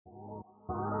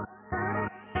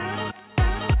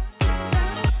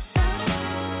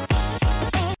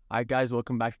Hi guys,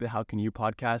 welcome back to the How Can You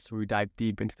podcast, where we dive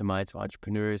deep into the minds of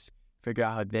entrepreneurs, figure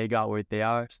out how they got where they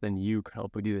are, so then you can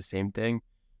hopefully do the same thing.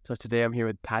 So today I'm here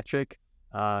with Patrick.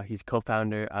 He's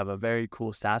co-founder of a very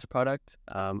cool SaaS product.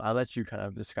 I'll let you kind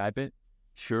of describe it.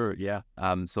 Sure, yeah.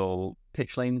 So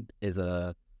Pitchline is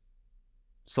a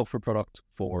software product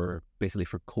for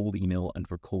cold email and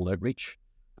for cold outreach.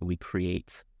 We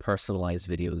create personalized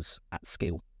videos at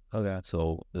scale. Okay.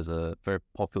 So there's a very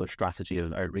popular strategy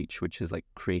of outreach, which is like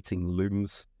creating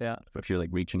looms. Yeah. If you're like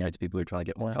reaching out to people who are trying to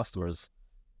get more customers,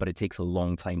 but it takes a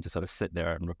long time to sort of sit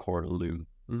there and record a loom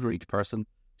for each person.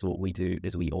 So what we do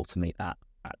is we automate that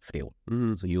at scale.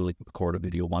 So you like record a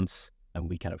video once and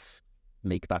we kind of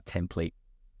make that template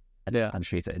and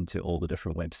shade it into all the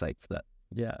different websites that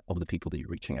of the people that you're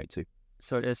reaching out to.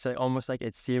 So it's like, almost like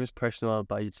it seems personal,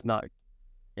 but it's not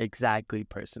exactly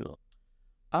personal.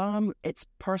 It's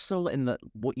personal in that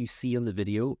what you see on the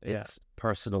video is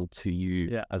personal to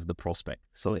you as the prospect.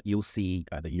 So you'll see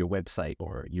either your website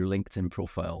or your LinkedIn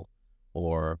profile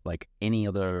or like any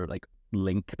other like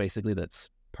link basically that's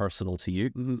personal to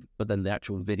you. But then the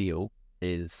actual video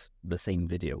is the same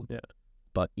video.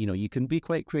 But you can be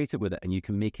quite creative with it and you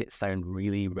can make it sound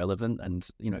really relevant. And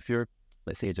if you're,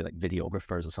 let's say, you're like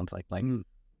videographers or something like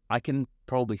I can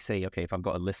probably say, okay, if I've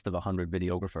got a list of 100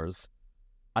 videographers,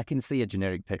 I can see a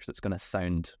generic pitch that's going to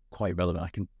sound quite relevant. I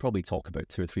can probably talk about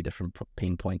 2 or 3 different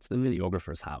pain points that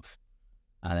videographers have.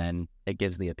 And then it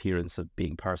gives the appearance of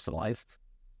being personalized.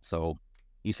 So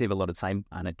you save a lot of time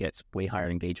and it gets way higher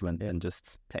engagement than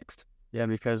just text. Yeah,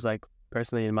 because like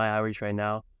personally in my outreach right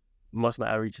now, most of my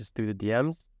outreach is through the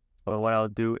DMs. But what I'll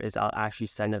do is I'll actually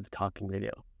send a talking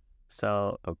video.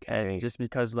 So, just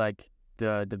because like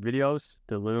the videos,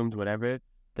 the looms, whatever,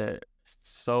 they're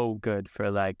so good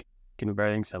for like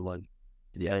converting someone.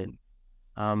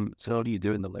 So what do you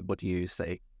do in the lab? What do you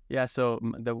say? Yeah, so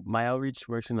my outreach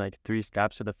works in like 3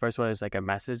 steps. So the first one is like a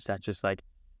message that's just like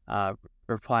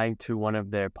replying to one of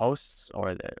their posts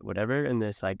or whatever, and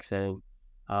it's like saying,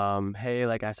 hey,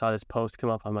 like I saw this post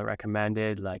come up on my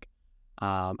recommended, like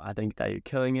I think that you're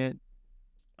killing it.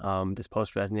 This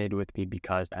post resonated with me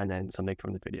because, and then something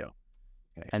from the video.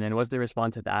 And then once they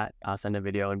respond to that, I'll send a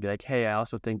video and be like, hey, I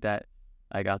also think that,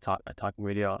 like I'll talk a talking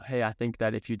video. Hey, I think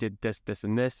that if you did this, this,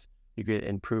 and this, you could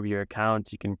improve your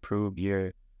accounts. You can improve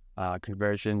your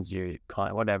conversions, your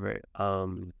client, whatever.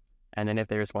 And then if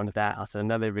they respond to that, I'll send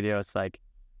another video. It's like,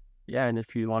 and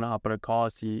if you want to hop on a call,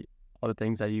 see all the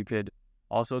things that you could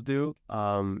also do.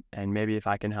 And maybe if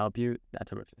I can help you, that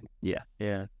type of thing.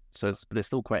 Yeah. So but it's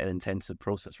still quite an intensive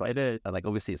process, right? It is. And like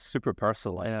obviously it's super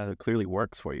personalized. So it clearly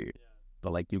works for you.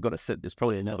 But like you've got to sit. There's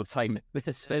probably enough time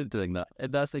spent doing that.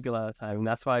 It does take a lot of time, and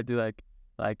that's why I do like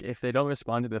if they don't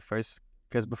respond to the first,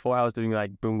 because before I was doing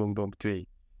like boom, boom, boom, 3,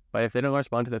 but if they don't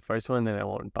respond to the first one, then I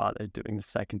won't bother doing the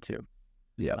second 2.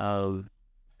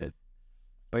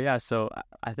 But yeah, so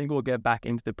I think we'll get back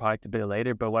into the product a bit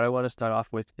later. But what I want to start off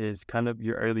with is kind of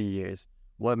your early years.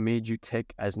 What made you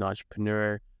tick as an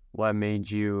entrepreneur? What made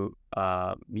you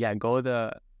go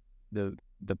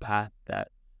the path that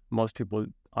most people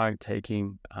aren't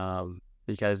taking,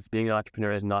 because being an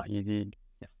entrepreneur is not easy.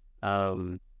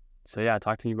 So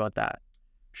talk to me about that.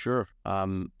 Sure.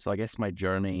 So I guess my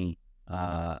journey,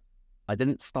 I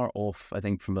didn't start off, I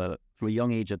think from a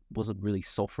young age, I wasn't really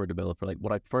software developer. Like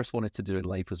what I first wanted to do in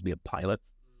life was be a pilot.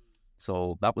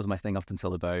 So that was my thing up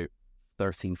until about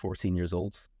 13, 14 years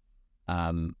old.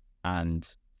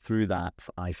 And through that,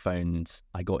 I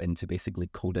got into basically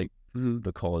coding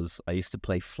because I used to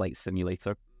play Flight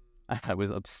Simulator. I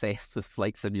was obsessed with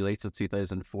Flight Simulator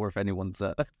 2004, if anyone's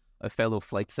a fellow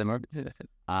flight simmer.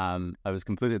 I was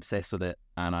completely obsessed with it,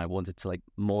 and I wanted to like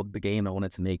mod the game. I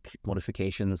wanted to make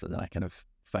modifications, and then I kind of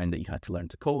found that you had to learn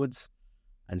to code.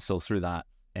 And so through that,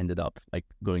 ended up like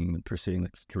going and pursuing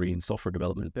like career in software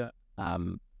development.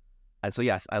 And so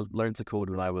yes, I learned to code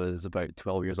when I was about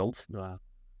 12 years old. Wow.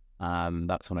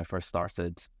 That's when I first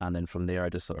started, and then from there I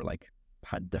just sort of like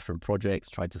had different projects,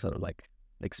 tried to sort of like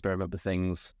experiment with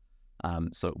things.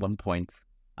 So at one point,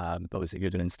 obviously if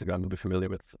you're doing Instagram, you'll be familiar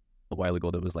with, a while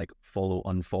ago there was like follow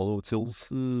unfollow tools.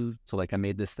 So like I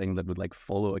made this thing that would like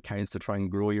follow accounts to try and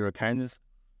grow your accounts.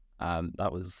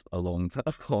 That was a long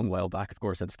while back. Of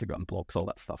course, Instagram blocks all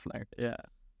that stuff now.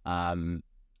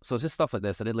 So it's just stuff like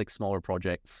this. I did like smaller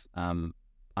projects, and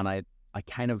I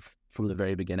kind of from the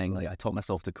very beginning, like I taught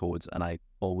myself to code, and I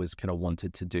always kind of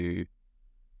wanted to do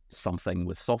something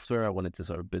with software. I wanted to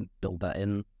sort of build that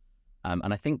in,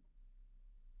 and I think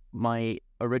my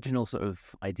original sort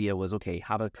of idea was, okay,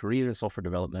 have a career in software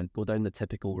development, go down the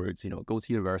typical routes, go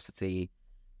to university,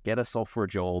 get a software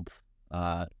job,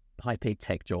 high-paid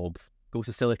tech job, go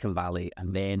to Silicon Valley,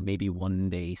 and then maybe one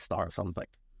day start something.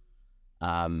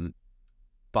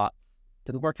 But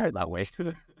didn't work out that way.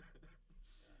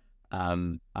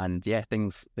 And yeah,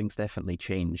 things definitely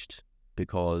changed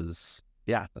because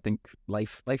I think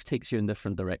life takes you in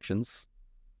different directions,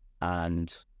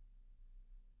 and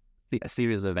a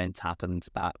series of events happened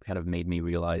that kind of made me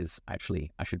realize actually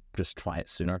I should just try it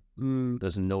sooner.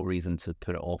 There's no reason to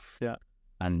put it off. Yeah.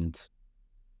 And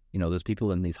there's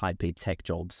people in these high paid tech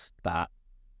jobs that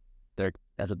they're,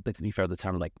 to be fair, the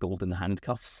term like golden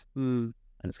handcuffs, and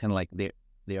it's kind of like they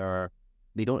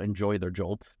don't enjoy their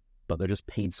job, but they're just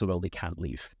paid so well they can't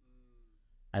leave.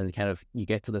 And kind of you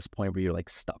get to this point where you're like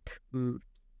stuck,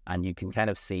 and you can kind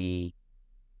of see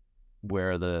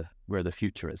where the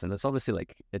future is, and it's obviously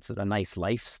like it's a nice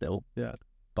life still. Yeah.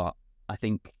 But I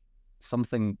think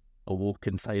something awoke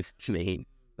inside me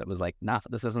that was like, nah,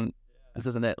 this isn't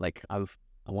it. Like I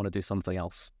want to do something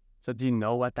else. So do you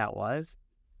know what that was?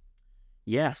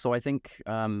 Yeah. So I think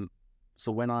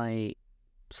so when I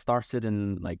started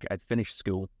in like I'd finished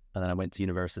school and then I went to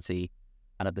university,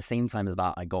 and at the same time as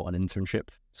that I got an internship.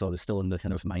 So I was still in the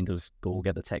kind of mind of go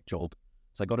get a tech job.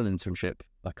 So I got an internship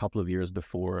a couple of years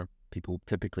before people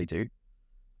typically do.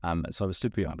 So I was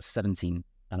 17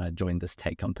 and I joined this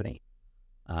tech company.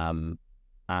 And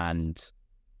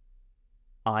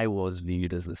I was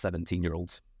viewed as the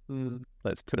 17-year-old.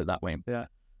 Let's put it that way. Yeah.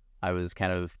 I was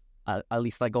kind of, at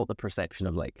least I got the perception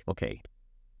of like, okay,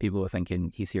 people were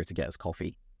thinking he's here to get us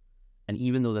coffee. And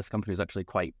even though this company was actually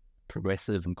quite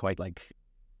progressive and quite like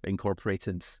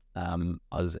incorporated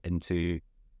us into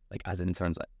like as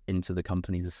interns into the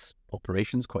company's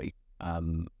operations quite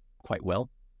well,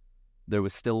 there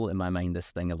was still in my mind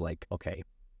this thing of like, okay,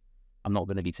 I'm not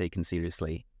going to be taken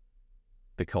seriously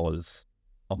because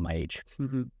of my age.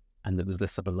 And there was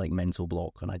this sort of like mental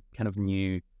block, and I kind of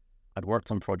knew I'd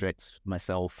worked on projects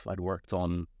myself, I'd worked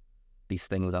on these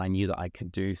things, and I knew that I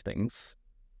could do things,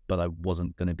 but I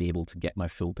wasn't going to be able to get my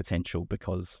full potential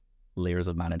because layers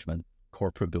of management,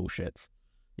 corporate bullshit,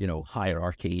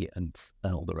 hierarchy and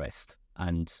all the rest.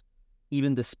 And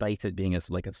even despite it being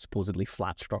like a supposedly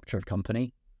flat structured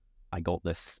company, I got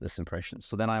this impression.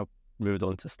 So then I moved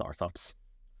on to startups.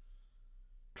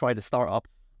 Tried a startup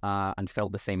and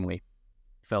felt the same way.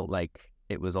 Felt like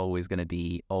it was always going to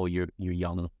be, oh, you're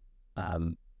young,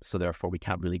 so therefore we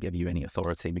can't really give you any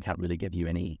authority. We can't really give you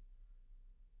any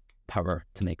power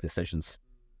to make decisions.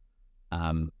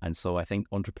 And so I think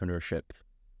entrepreneurship,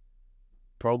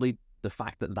 probably the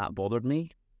fact that bothered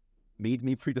me, made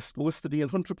me predisposed to be an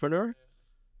entrepreneur.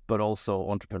 But also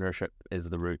entrepreneurship is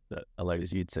the route that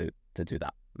allows you to do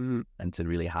that and to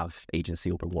really have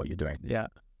agency over what you're doing. Yeah.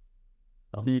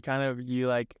 So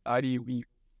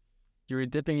you were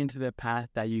dipping into the path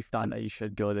that you thought that you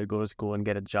should go to school and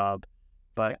get a job,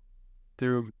 but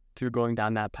through going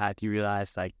down that path, you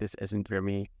realized like this isn't for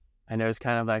me. And there's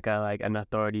kind of like an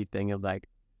authority thing of like,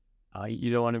 you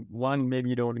don't want to, maybe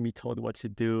you don't want to be told what to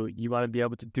do. You want to be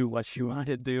able to do what you want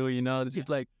to do, It's just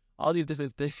like all these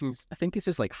different things. I think it's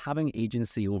just like having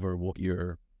agency over what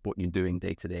you're doing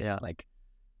day to day. Yeah. Like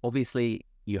obviously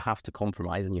you have to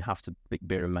compromise and you have to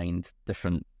bear in mind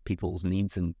different people's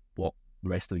needs and what the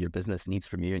rest of your business needs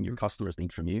from you and your customers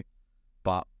need from you.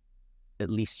 But at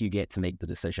least you get to make the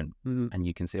decision and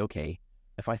you can say, okay,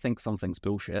 if I think something's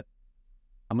bullshit,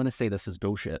 I'm going to say this is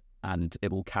bullshit and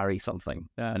it will carry something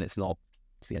and it's not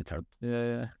the intern.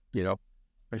 Yeah.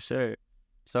 For sure.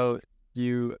 So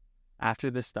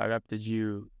after the startup,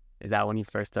 is that when you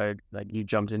first started, like you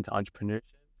jumped into entrepreneurship?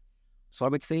 So I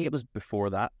would say it was before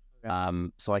that. Okay.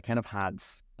 So I kind of had,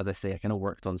 as I say, I kind of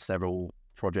worked on several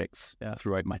projects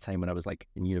throughout my time when I was like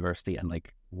in university and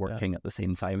like working at the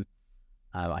same time.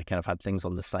 I kind of had things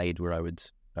on the side where we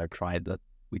tried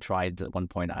at one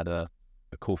point. I had a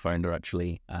co-founder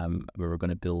actually, we were going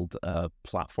to build a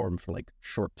platform for like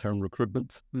short-term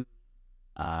recruitment,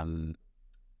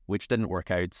 which didn't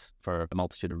work out for a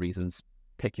multitude of reasons.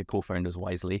 Pick your co-founders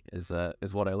wisely is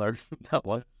what I learned from that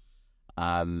one.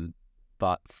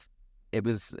 But it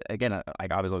was, again,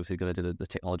 I was obviously going to do the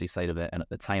technology side of it, and at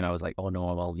the time I was like, oh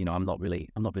no, well, I'm not really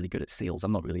good at sales.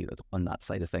 I'm not really on that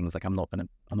side of things. Like I'm not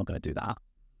gonna do that.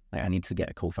 Like I need to get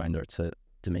a co-founder to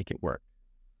make it work.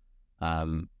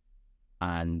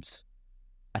 And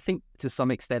I think to some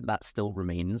extent that still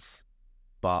remains.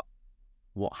 But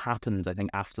what happened, I think,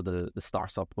 after the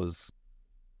startup was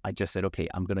I just said, okay,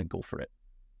 I'm going to go for it.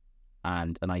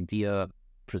 And an idea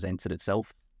presented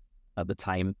itself at the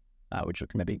time, which I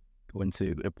can maybe go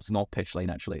into. It was not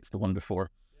Pitchline, actually. It's the one before.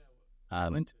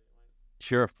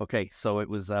 Sure. Okay. So it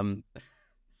was,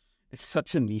 it's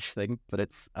such a niche thing, but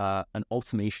it's an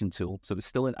automation tool. So it was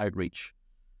still in outreach.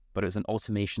 but it was an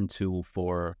automation tool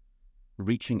for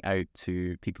reaching out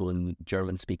to people in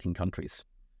German-speaking countries.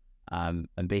 And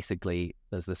basically,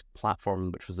 there's this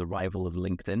platform which was a rival of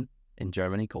LinkedIn in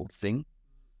Germany called Xing.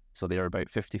 So they're about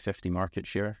 50-50 market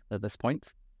share at this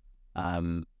point.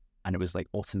 And it was like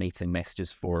automating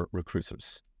messages for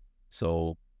recruiters.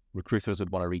 So recruiters would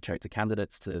want to reach out to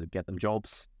candidates to get them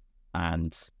jobs,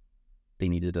 and they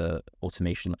needed a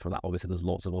automation for that. Obviously, there's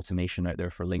lots of automation out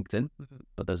there for LinkedIn,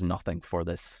 but there's nothing for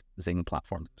this Xing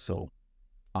platform. So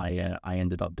I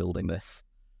ended up building this,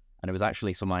 and it was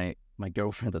actually, so my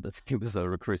girlfriend at the time was a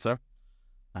recruiter,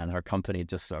 and her company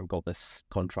just sort of got this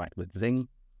contract with Xing,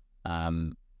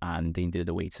 and they needed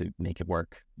a way to make it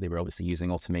work. They were obviously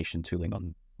using automation tooling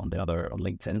on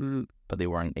LinkedIn, but they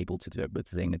weren't able to do it with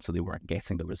Xing, and so they weren't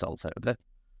getting the results out of it.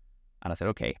 And I said,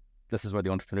 okay, this is where the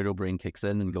entrepreneurial brain kicks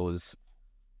in and goes,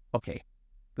 okay,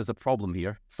 there's a problem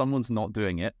here. Someone's not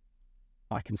doing it.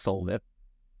 I can solve it.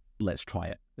 Let's try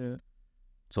it. Yeah.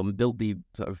 So I built the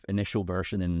sort of initial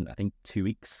version in, I think, 2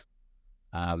 weeks.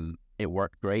 It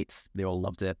worked great. They all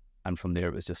loved it. And from there,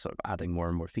 it was just sort of adding more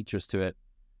and more features to it.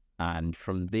 And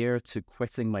from there to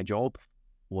quitting my job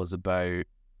was about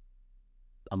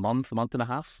a month and a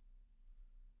half.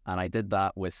 And I did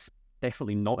that with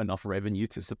definitely not enough revenue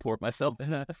to support myself.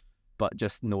 But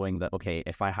just knowing that, okay,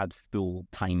 if I had full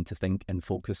time to think and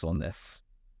focus on this,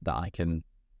 that I can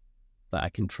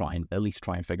try and at least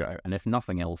try and figure it out. And if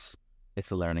nothing else, it's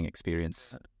a learning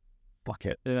experience. Fuck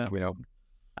it. Yeah. You know?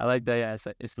 I like that.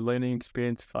 Yeah, it's the learning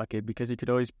experience. Fuck it, because you could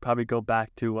always probably go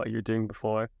back to what you're doing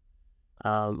before,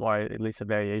 or at least a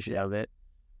variation of it.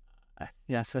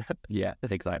 Yeah. So yeah,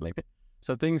 exactly.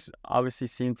 So things obviously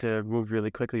seem to move really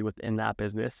quickly within that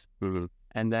business. Mm-hmm.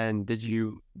 And then did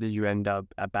you end up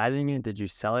abandoning it? Did you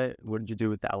sell it? What did you do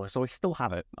with that one? So I still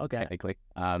have it, Okay. technically.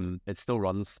 It still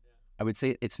runs. I would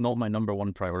say it's not my number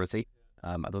one priority.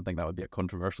 I don't think that would be a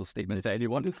controversial statement to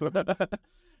anyone.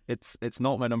 It's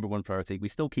not my number one priority. We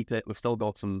still keep it. We've still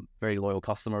got some very loyal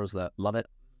customers that love it,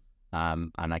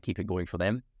 and I keep it going for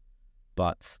them.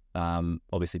 But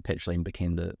obviously, Pitchline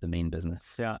became the main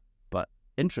business. Yeah. But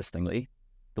interestingly,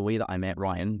 the way that I met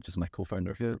Ryan, which is my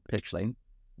co-founder for Pitchline,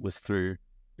 was through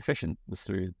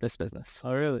this business.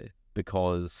 Oh, really?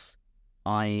 Because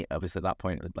I obviously at that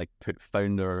point had like put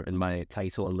founder in my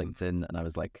title on LinkedIn, and I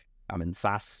was like, I'm in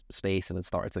SaaS space, and then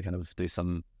started to kind of do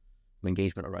some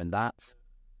engagement around that.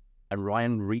 And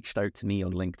Ryan reached out to me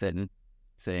on LinkedIn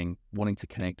saying, wanting to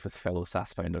connect with fellow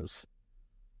SaaS founders.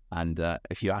 And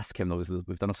if you ask him,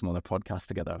 we've done some other podcasts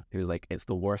together. He was like, it's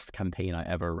the worst campaign I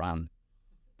ever ran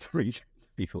to reach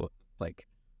people. Like,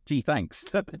 gee, thanks.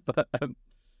 But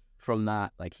from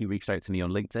that, like, he reached out to me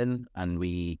on LinkedIn, and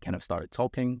we kind of started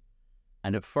talking.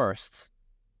 And at first,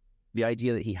 the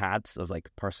idea that he had of like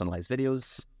personalized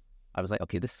videos, I was like,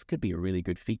 okay, this could be a really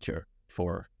good feature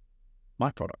for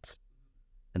my product.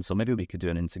 And so maybe we could do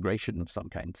an integration of some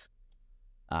kind.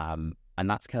 And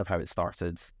that's kind of how it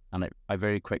started. And I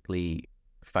very quickly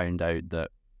found out that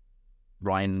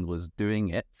Ryan was doing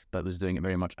it, but was doing it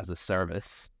very much as a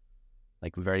service.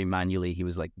 Like very manually, he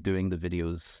was like doing the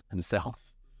videos himself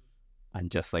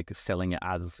and just like selling it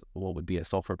as what would be a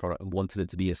software product, and wanted it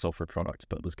to be a software product,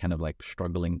 but was kind of like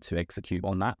struggling to execute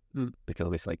on that because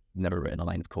obviously like never written a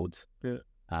line of code. Yeah.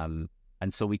 And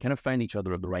so we kind of found each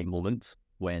other at the right moment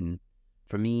when,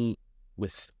 for me,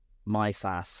 with my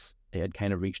SaaS, it had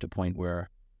kind of reached a point where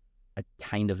I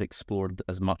kind of explored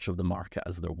as much of the market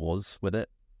as there was with it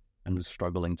and was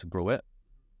struggling to grow it.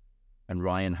 And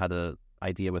Ryan had an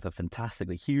idea with a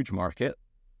fantastically huge market,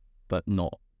 but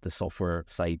not the software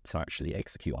side to actually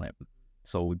execute on it.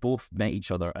 So we both met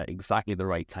each other at exactly the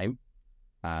right time,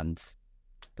 and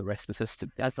the rest is history.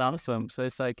 That's awesome. So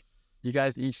it's like you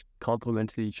guys each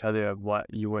complemented each other of what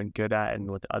you weren't good at and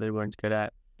what the other weren't good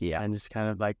at. Yeah. And just kind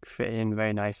of like fit in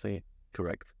very nicely.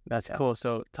 Correct. That's cool.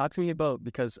 So talk to me about,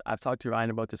 because I've talked to Ryan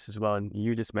about this as well, and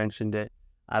you just mentioned it,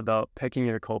 about picking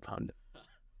your co-founder.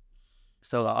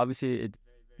 So obviously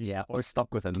we're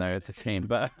stuck with it now. It's a shame,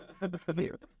 but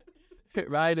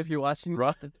Ryan, if you're watching,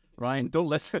 Ryan, don't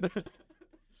listen.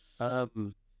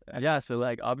 Yeah, so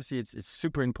like obviously it's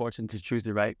super important to choose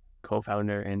the right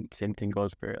co-founder, and same thing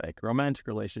goes for like romantic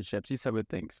relationships, these type of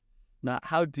things. Now,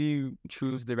 how do you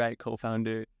choose the right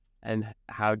co-founder, and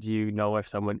how do you know if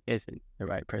someone isn't the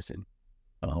right person?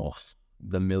 Oh,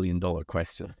 the $1 million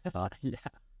question. Yeah.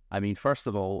 I mean, first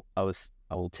of all, I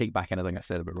will take back anything I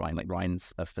said about Ryan. Like,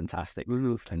 Ryan's a fantastic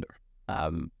founder.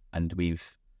 And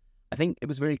I think it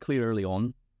was very clear early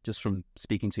on, just from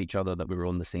speaking to each other, that we were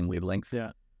on the same wavelength.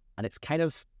 Yeah. And it's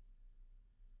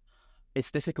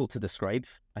difficult to describe.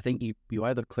 I think you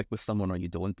either click with someone or you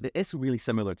don't. It's really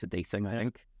similar to dating, I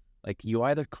think. Like you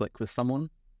either click with someone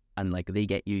and like they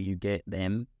get you, you get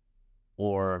them,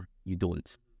 or you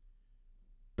don't.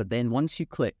 But then once you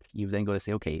click, you've then got to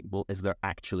say, okay, well, is there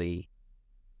actually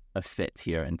a fit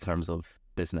here in terms of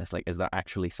business? Like, is there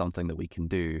actually something that we can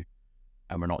do?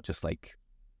 And we're not just like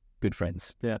good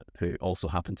friends who also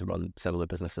happen to run similar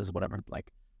businesses or whatever.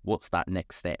 Like, what's that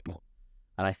next step?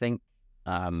 And I think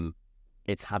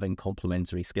it's having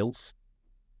complementary skills,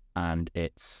 and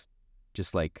it's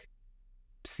just like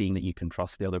seeing that you can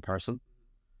trust the other person.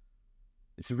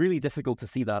 It's really difficult to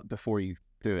see that before you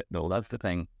do it, though. That's the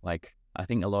thing. Like, I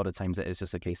think a lot of times it is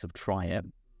just a case of try it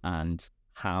and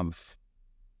have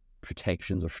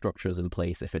protections or structures in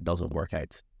place if it doesn't work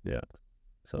out. Yeah.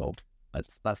 So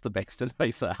that's the best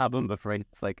advice I have, I'm afraid.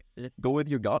 It's like, go with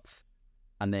your guts,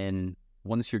 and then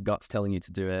once your gut's telling you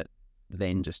to do it,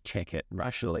 then just check it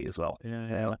rationally as well.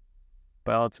 Yeah.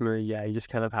 But ultimately, you just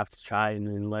kind of have to try and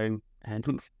then learn.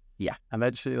 And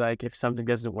eventually, like, if something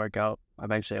doesn't work out,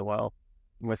 eventually it will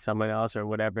with someone else or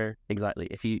whatever. Exactly.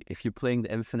 If you're playing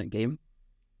the infinite game,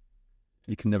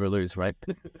 you can never lose, right?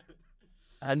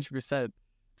 100%.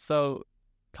 So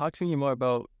talk to me more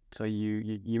about, so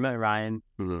you met Ryan,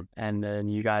 and then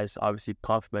you guys obviously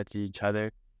complemented each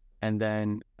other. And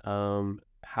then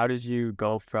how did you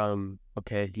go from,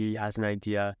 okay, he has an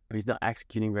idea, but he's not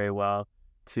executing very well,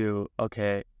 to,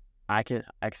 okay, I can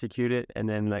execute it, and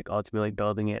then like ultimately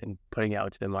building it and putting it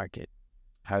out to the market?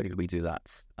 How did we do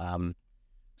that?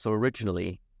 So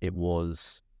originally it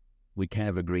was, we kind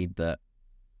of agreed that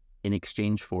in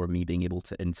exchange for me being able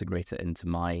to integrate it into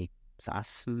my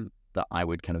SaaS, that I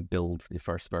would kind of build the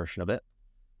first version of it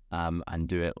and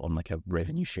do it on like a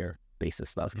revenue share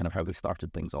basis. That's kind of how we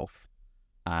started things off.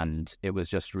 And it was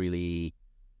just really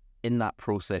in that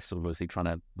process of obviously trying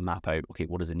to map out, okay,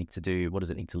 what does it need to do? What does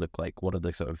it need to look like? What are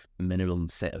the sort of minimum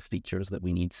set of features that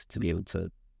we need to be able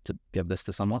to give this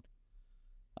to someone?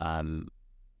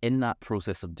 In that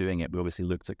process of doing it, we obviously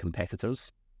looked at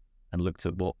competitors and looked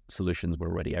at what solutions were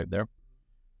already out there.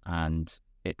 And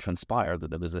it transpired that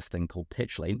there was this thing called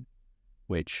Pitchlane,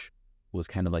 which was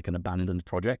kind of like an abandoned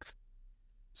project.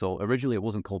 So originally it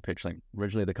wasn't called Pitchlane.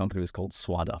 Originally the company was called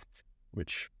Swada,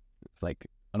 which is like,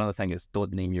 another thing is,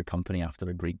 don't name your company after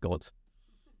a Greek god.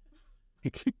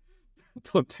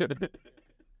 Don't do it.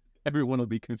 Everyone will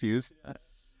be confused.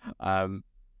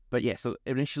 But yeah, so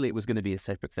initially it was going to be a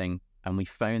separate thing, and we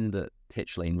found that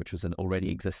Pitchlane, which was an already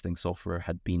existing software,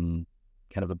 had been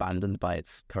kind of abandoned by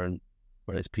its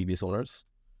previous owners.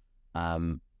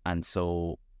 And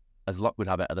so, as luck would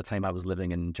have it, at the time I was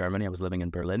living in Germany, I was living in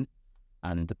Berlin,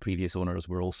 and the previous owners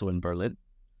were also in Berlin.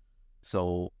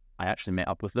 So I actually met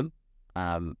up with them,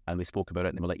 and we spoke about it,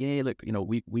 and they were like, yeah, look,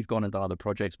 we've gone into other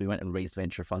projects. We went and raised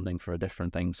venture funding for a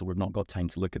different thing, so we've not got time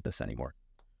to look at this anymore.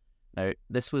 Now,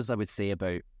 this was, I would say,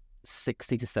 about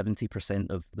 60 to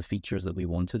 70% of the features that we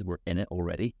wanted were in it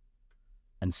already.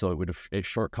 And so it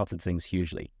shortcutted things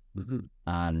hugely.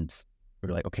 And we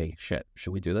were like, okay, shit,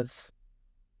 should we do this?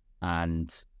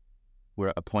 And we're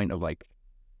at a point of like,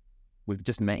 we've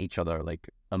just met each other like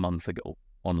a month ago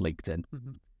on LinkedIn,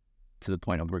 to the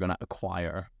point of we're going to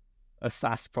acquire a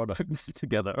SaaS product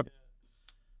together.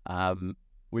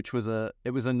 Which was a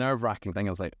nerve-wracking thing.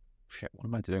 I was like, shit, what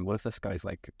am I doing? What if this guy's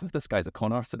a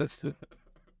con artist?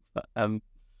 But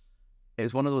it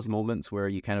was one of those moments where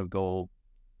you kind of go,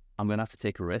 I'm going to have to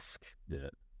take a risk. Yeah.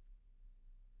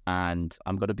 And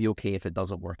I'm going to be okay if it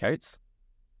doesn't work out.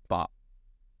 But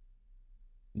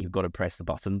you've got to press the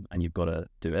button and you've got to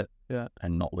do it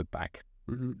and not look back.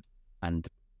 And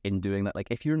in doing that, like,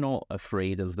 if you're not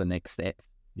afraid of the next step,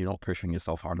 you're not pushing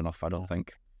yourself hard enough, I don't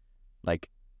think. Like,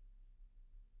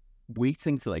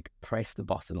 waiting to like press the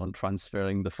button on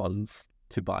transferring the funds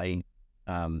to buy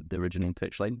the original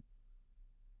Pitchlane,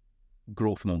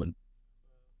 growth moment,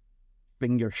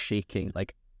 finger shaking,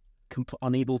 like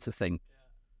unable to think,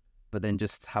 but then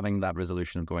just having that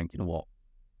resolution of going, you know what,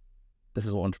 this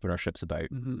is what entrepreneurship's about.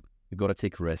 You've got to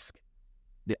take a risk.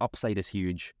 The upside is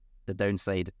huge, the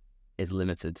downside is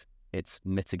limited, it's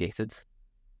mitigated,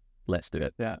 let's do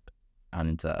it.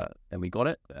 And we got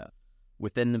it.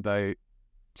 Within about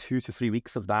 2 to 3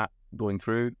 weeks of that going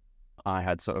through, I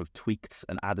had sort of tweaked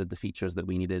and added the features that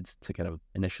we needed to kind of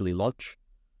initially launch.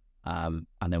 And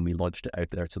then we launched it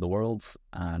out there to the world.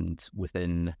 And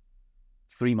within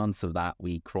 3 months of that,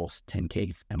 we crossed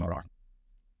 10K MRR.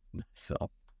 So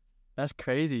that's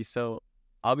crazy. So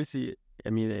obviously,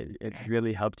 I mean, it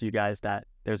really helped you guys that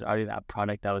there's already that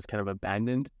product that was kind of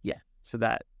abandoned. Yeah. So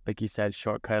that, like you said,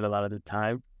 shortcut a lot of the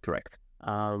time. Correct.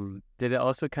 Did it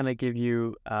also kind of give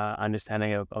you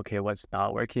understanding of, okay, what's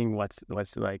not working, what's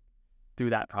like through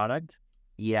that product?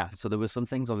 Yeah. So there was some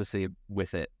things obviously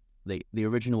with it the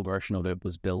original version of it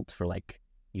was built for like,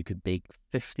 you could make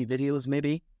 50 videos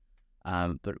maybe.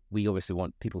 But we obviously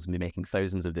want people to be making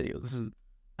thousands of videos. Mm-hmm.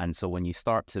 And so when you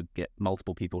start to get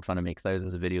multiple people trying to make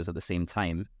thousands of videos at the same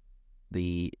time,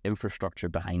 the infrastructure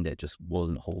behind it just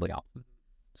wasn't holding up.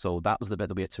 So that was the bit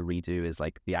that we had to redo, is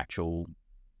like the actual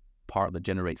part that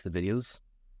generates the videos.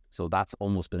 So that's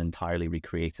almost been entirely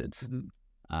recreated.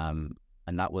 Mm-hmm.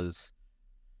 And that was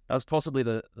possibly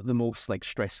the most like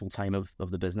stressful time of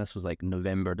the business, was like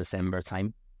November, December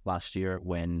time last year,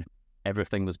 when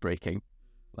everything was breaking.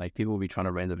 Like people would be trying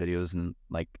to render videos, and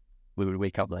like we would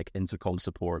wake up like intercom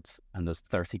support and there's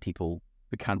 30 people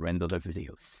who can't render their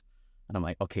videos. And I'm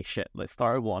like, okay, shit, let's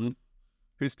start at one.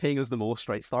 Who's paying us the most,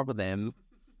 right? Start with them.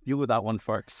 Deal with that one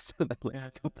first. And then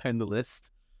like, go down the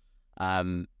list.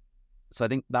 So I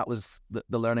think that was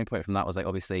the learning point from that, was like,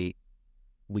 obviously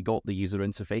we got the user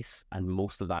interface and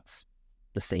most of that's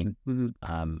the same.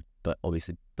 Mm-hmm. But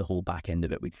obviously the whole back end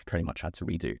of it, we pretty much had to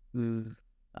redo. Mm.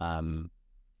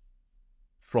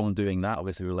 From doing that,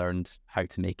 obviously we learned how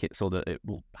to make it so that it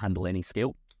will handle any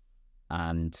scale.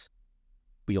 And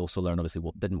we also learned obviously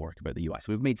what didn't work about the UI.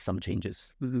 So we've made some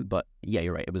changes. Mm-hmm. But yeah,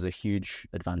 you're right. It was a huge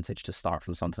advantage to start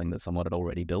from something that someone had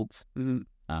already built.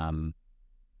 Mm-hmm.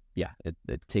 Yeah,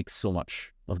 it takes so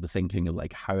much of the thinking of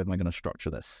like, how am I going to structure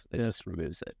this? It just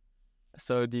removes it.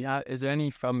 So is there any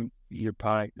from your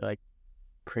product, like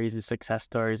crazy success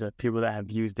stories of people that have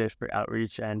used this for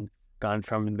outreach and gone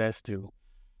from this to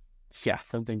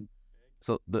something?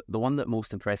 So the one that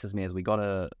most impresses me is we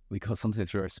got something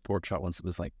through our support chat once. It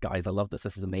was like, guys, I love this.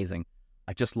 This is amazing.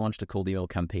 I just launched a cold email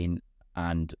campaign,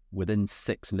 and within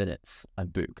 6 minutes, I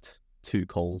booked 2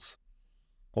 calls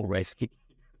already.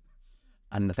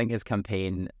 And I think his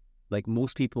campaign, like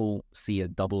most people see a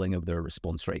doubling of their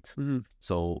response rate. Mm-hmm.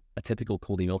 So a typical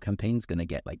cold email campaign is going to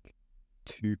get like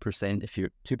 2%.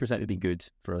 2% would be good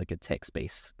for like a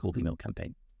text-based cold email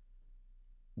campaign.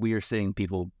 We are seeing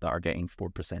people that are getting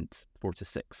 4%, 4 to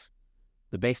 6.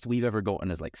 The best we've ever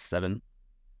gotten is like 7.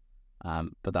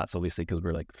 But that's obviously because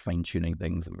we're like fine tuning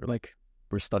things, and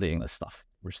we're studying this stuff.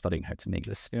 We're studying how to make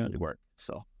this really work.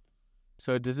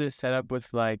 So does it set up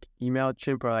with like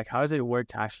MailChimp, or like how does it work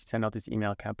to actually send out these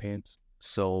email campaigns?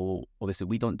 So obviously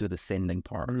we don't do the sending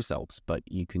part ourselves, but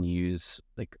you can use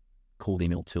like cold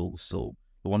email tools. So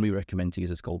the one we recommend to use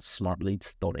is called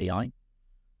smartleads.ai.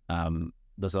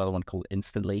 There's another one called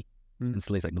Instantly.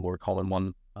 Instantly is like the more common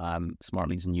one.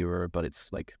 Smartleads newer, but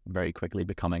it's like very quickly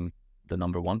becoming the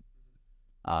number one.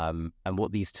 And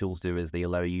what these tools do is they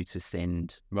allow you to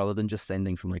send, rather than just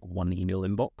sending from like one email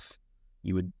inbox,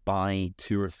 you would buy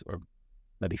 2 or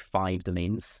maybe 5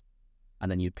 domains, and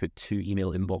then you'd put 2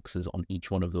 email inboxes on each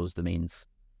one of those domains.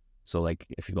 So like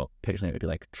if you've got Pitchlane, it would be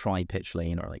like try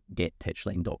Pitchlane or like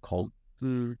getpitchlane.com.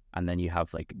 And then you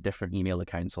have like different email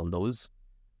accounts on those.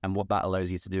 And what that allows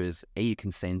you to do is, you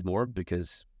can send more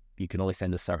because you can only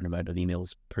send a certain amount of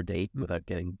emails per day without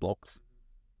getting blocked.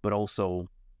 But also,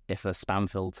 if a spam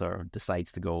filter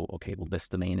decides to go, okay, well, this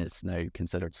domain is now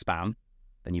considered spam,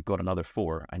 then you've got another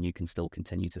 4 and you can still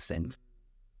continue to send.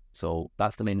 So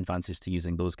that's the main advantage to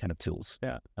using those kind of tools.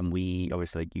 Yeah. And we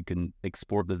obviously, you can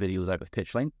export the videos out of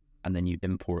Pitchline, and then you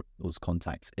import those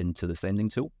contacts into the sending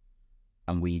tool.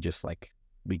 And we just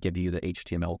we give you the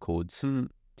HTML codes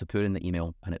to put in the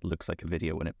email, and it looks like a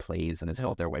video and it plays, and it's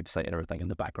got their website and everything in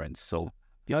the background. So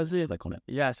how does it click on it.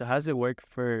 Yeah. So how does it work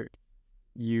for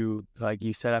you? Like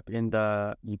you set up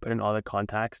you put in all the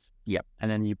contacts. Yep. And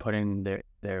then you put in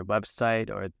their website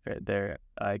or their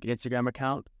Instagram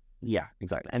account. Yeah,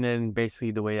 exactly. And then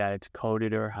basically the way that it's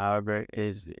coded or however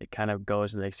it kind of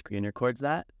goes and screen records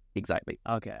that. Exactly.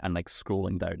 Okay. And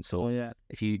scrolling down. So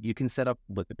if you can set up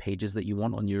the pages that you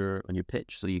want on your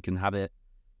pitch, so you can have it.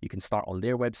 You can start on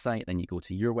their website, then you go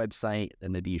to your website,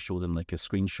 and maybe you show them a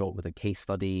screenshot with a case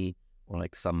study or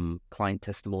some client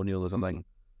testimonial or something.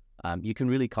 You can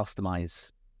really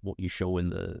customize what you show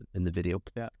in the video.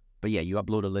 Yeah. But yeah, you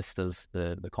upload a list of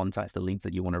the contacts, the leads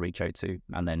that you want to reach out to,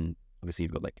 and then obviously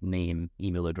you've got name,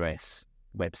 email address,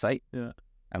 website. Yeah.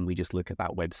 And we just look at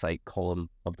that website column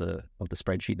of the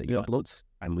spreadsheet that you upload,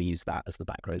 and we use that as the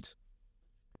background.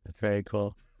 Very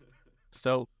cool.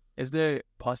 So is there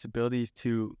possibilities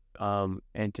to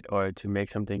or to make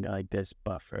something like this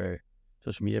but for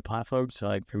social media platforms?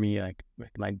 So for me, with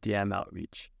my DM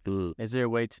outreach, is there a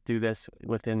way to do this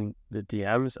within the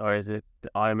DMs, or is it the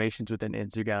automations within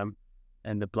Instagram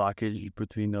and the blockage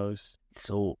between those?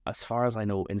 So as far as I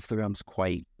know, Instagram's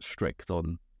quite strict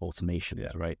on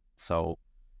automations, right? So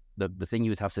the thing you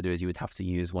would have to do is you would have to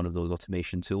use one of those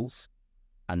automation tools,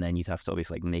 and then you'd have to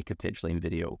obviously make a Pitchline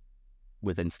video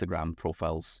with Instagram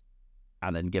profiles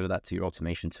and then give that to your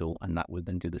automation tool, and that would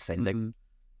then do the sending.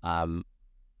 Mm-hmm.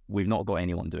 We've not got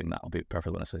anyone doing that, I'll be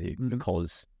perfectly honest with you, Mm-hmm.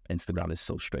 because Instagram is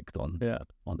so strict on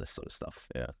this sort of stuff.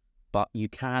 Yeah. But you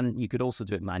could also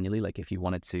do it manually. Like if you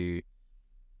wanted to,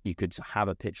 you could have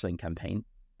a pitch lane campaign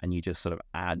and you just sort of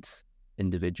add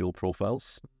individual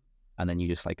profiles, and then you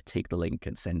just like take the link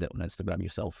and send it on Instagram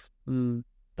yourself.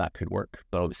 That could work,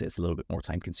 but obviously it's a little bit more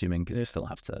time consuming because you still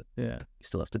have to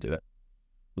do it.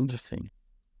 Interesting.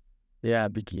 Yeah,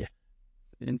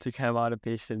 Instagram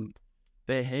automation,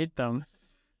 they hate them.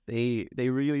 They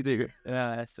really do.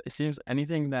 Yeah, it seems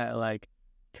anything that like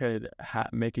could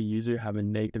make a user have a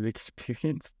negative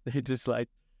experience, they just like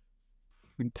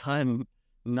done,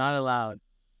 not allowed.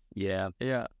 Yeah.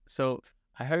 So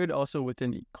I heard also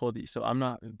within cold. So I'm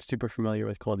not super familiar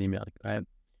with cold emailing, right?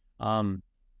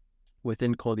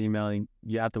 Within cold emailing,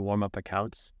 you have to warm up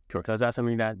accounts. Correct. So is that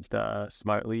something that the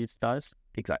Smart Leads does?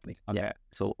 Exactly. Okay. Yeah.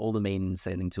 So all the main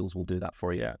sending tools will do that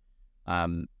for you.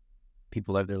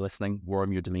 People out there listening,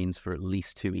 warm your domains for at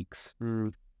least 2 weeks.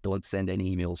 Don't send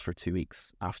any emails for 2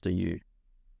 weeks after you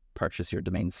purchase your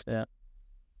domains. Yeah.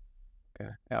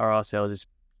 Okay. Or else it'll just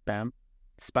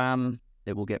Spam,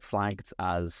 it will get flagged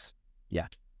as, they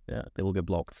will get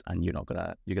blocked, and you're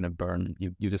gonna burn,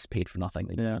 you just paid for nothing.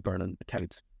 Like, you burn an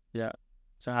account. Yeah.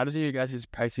 So how does your guys'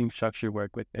 pricing structure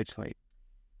work with PitchLane?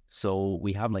 So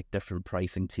we have like different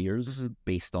pricing tiers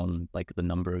based on like the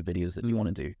number of videos that you want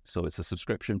to do. So it's a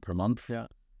subscription per month. Yeah.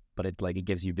 But it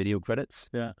gives you video credits.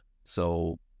 Yeah.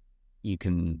 So you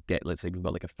can get, let's say we've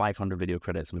got like a 500 video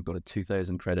credits, and we've got a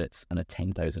 2,000 credits and a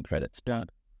 10,000 credits. Yeah.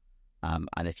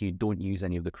 And if you don't use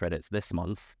any of the credits this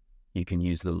month, you can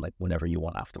use them like whenever you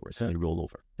want afterwards. So they roll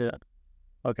over. Yeah.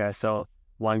 Okay. So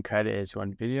one credit is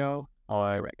one video.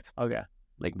 Correct. Okay.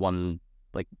 Like one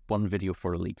video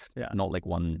for a lead. Yeah. Not like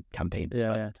one campaign.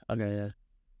 Yeah. Okay. Yeah.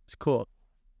 It's cool.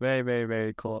 Very, very,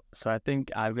 very cool. So I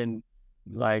think I've been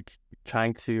like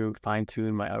trying to fine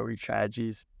tune my outreach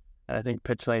strategies. And I think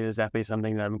PitchLane is definitely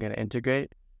something that I'm going to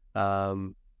integrate.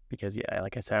 Because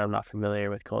like I said, I'm not familiar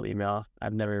with cold email.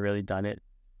 I've never really done it.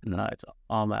 It's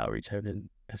all my outreach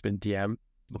has been DM.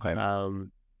 Okay.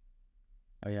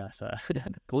 So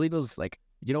cold email's like,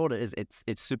 you know what it is?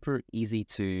 It's super easy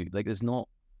to like. It's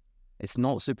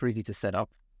not super easy to set up,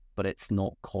 but it's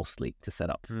not costly to set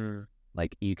up.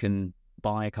 Like you can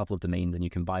buy a couple of domains and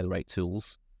you can buy the right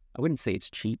tools. I wouldn't say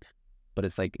it's cheap, but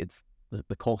it's like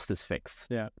the cost is fixed.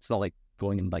 Yeah. It's not like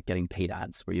going and like getting paid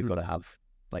ads where you've got to have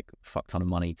like a fuck ton of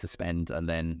money to spend and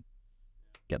then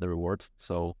get the reward.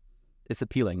 So it's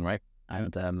appealing, right?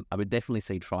 And I would definitely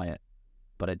say try it.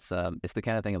 But it's the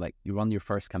kind of thing of like you run your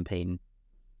first campaign,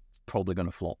 it's probably going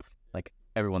to flop. Like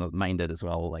everyone is minded as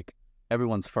well. Like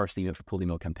everyone's first email for cold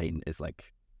email campaign is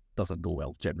like doesn't go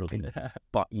well generally.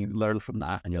 But you learn from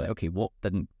that and you're like, okay, what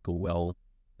didn't go well?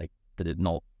 Like did I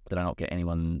not get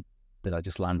anyone? Did I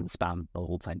just land in spam the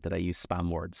whole time? Did I use spam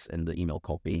words in the email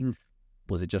copy?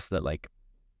 Was it just that like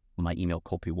my email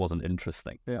copy wasn't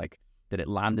interesting? Like did it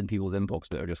land in people's inbox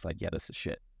but they're just like, yeah, this is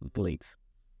shit, delete?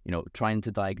 You know, trying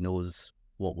to diagnose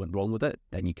what went wrong with it,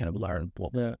 then you kind of learn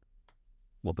what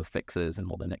the fix is and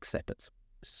what the next step is.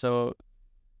 So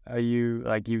are you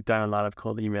like, you've done a lot of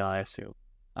cold email, I assume?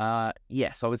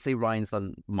 Yes, I would say Ryan's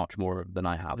done much more than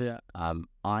I have. Yeah.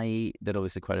 I did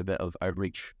obviously quite a bit of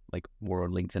outreach, like more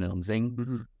on LinkedIn and on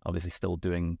Zing. Obviously still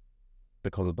doing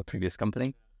because of the previous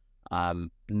company.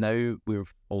 Now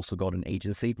we've also got an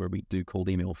agency where we do cold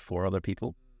email for other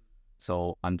people.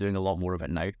 So I'm doing a lot more of it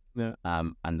now. Yeah.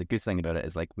 And the good thing about it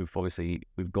is like we've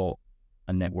got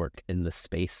a network in this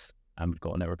space, and we've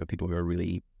got a network of people who are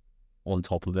really on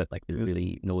top of it, like they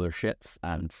really know their shits,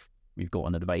 and we've got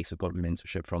an advice, we've got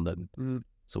mentorship from them.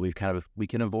 So we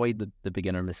can avoid the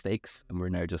beginner mistakes, and we're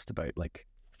now just about like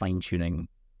fine tuning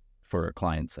for our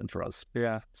clients and for us.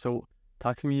 Yeah. So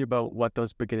talk to me about what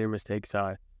those beginner mistakes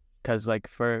are, because like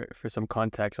for some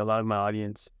context, a lot of my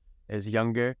audience is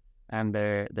younger and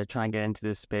they're trying to get into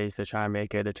this space, they're trying to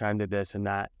make it, they're trying to do this and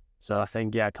that. So I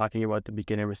think talking about the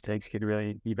beginner mistakes could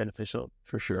really be beneficial.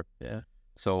 For sure. Yeah.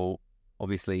 So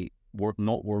obviously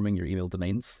not warming your email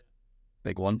domains,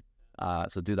 big one.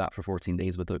 So do that for 14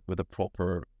 days with a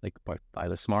proper, like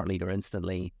either Smart Lead or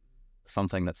Instantly,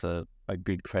 something that's a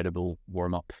good credible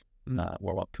warm up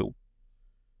pool.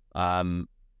 The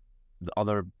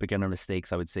other beginner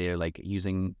mistakes I would say are like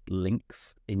using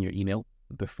links in your email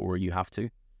before you have to.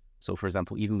 So for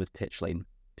example, even with PitchLane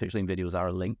videos are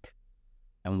a link,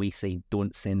 and we say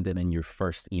don't send them in your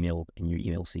first email in your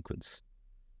email sequence.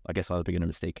 I guess another beginner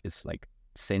mistake is like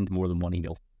send more than one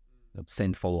email.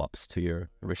 Send follow-ups to your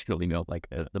original email, like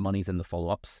the money's in the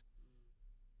follow-ups.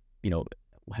 You know,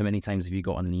 how many times have you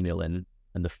gotten an email in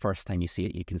and the first time you see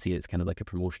it, you can see it's kind of like a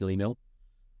promotional email.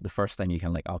 The first time you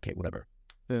can like, okay, whatever.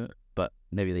 Yeah. But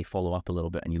maybe they follow up a little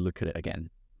bit and you look at it again.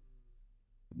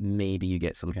 Maybe you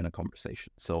get some kind of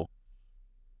conversation. So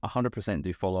 100%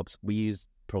 do follow-ups. We use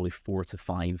probably 4 to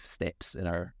 5 steps in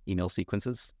our email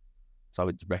sequences. So I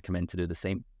would recommend to do the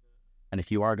same. And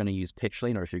if you are going to use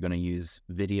Pitchline, or if you're going to use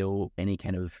video, any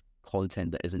kind of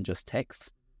content that isn't just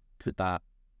text, put that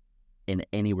in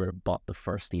anywhere but the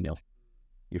first email.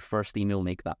 Your first email,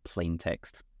 make that plain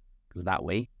text, because that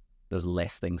way there's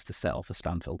less things to set off a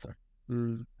spam filter.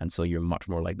 And so you're much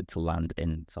more likely to land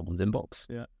in someone's inbox.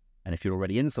 Yeah. And if you're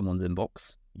already in someone's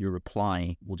inbox, your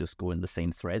reply will just go in the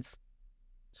same threads.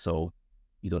 So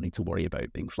you don't need to worry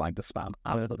about being flagged as spam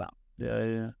after that.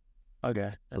 Yeah.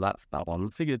 Okay. So that's that one.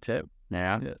 That's a good tip.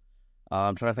 Yeah.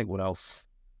 I'm trying to think what else.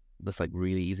 That's like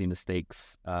really easy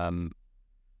mistakes.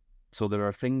 So there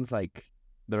are things like,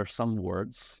 there are some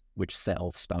words which set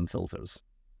off spam filters.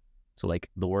 So like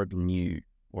the word new,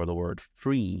 or the word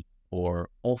free, or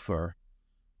offer,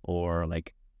 or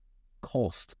like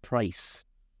cost, price,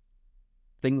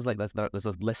 things like that. There's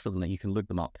a list of them that you can look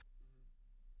them up.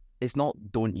 It's not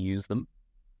don't use them,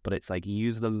 but it's like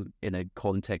use them in a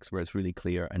context where it's really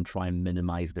clear and try and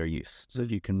minimize their use. So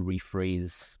if you can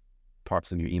rephrase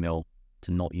parts of your email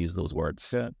to not use those words,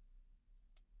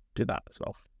 do that as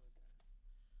well.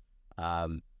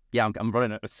 Yeah, I'm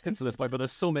running out of tips at this point, but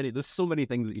there's so many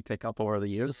things that you pick up over the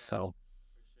years. So,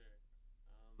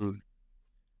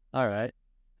 all right,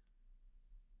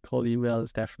 cold email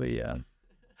is definitely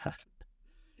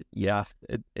yeah.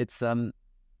 It's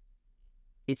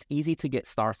easy to get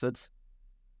started,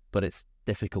 but it's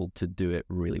difficult to do it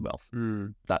really well.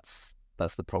 That's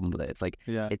the problem with it. It's like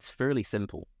it's fairly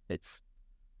simple. It's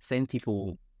send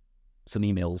people some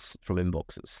emails from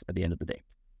inboxes at the end of the day,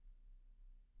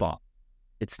 but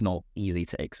it's not easy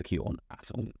to execute on at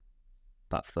all.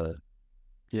 That's the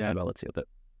reality of it.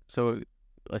 So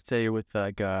let's say with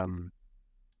like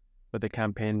with the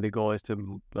campaign, the goal is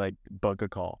to like book a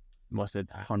call. Must it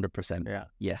 100%?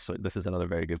 Yeah. So this is another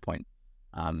very good point.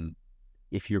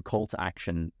 If your call to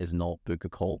action is not book a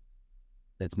call,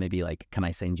 it's maybe like, can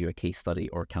I send you a case study,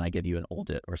 or can I give you an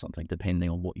audit or something, depending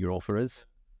on what your offer is.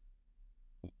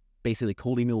 Basically,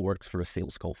 cold email works for a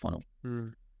sales call funnel.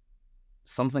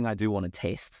 Something I do want to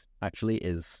test actually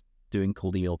is doing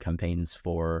cold email campaigns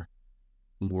for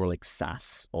more like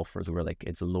SaaS offers, where like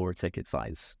it's a lower ticket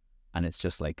size and it's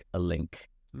just like a link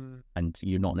and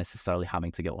you're not necessarily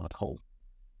having to get on a call.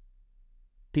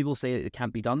 People say it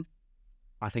can't be done.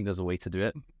 I think there's a way to do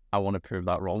it. I want to prove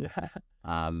that wrong.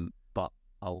 But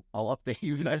I'll update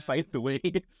you when I find the way.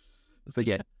 So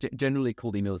yeah, generally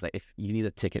cold email is like, if you need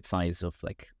a ticket size of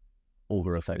like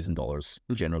over $1,000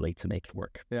 generally to make it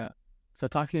work. Yeah. So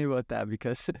talking about that,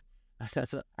 because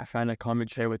I find a common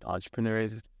trait with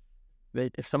entrepreneurs,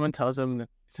 if someone tells them that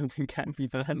something can't be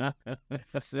done,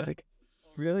 it's like,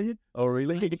 really? Oh,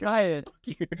 really? Try it.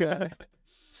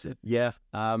 Yeah.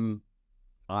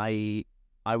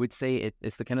 I would say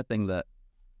it's the kind of thing that,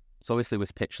 so obviously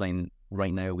with Pitchline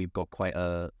right now, we've got quite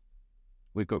a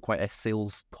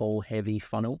sales call heavy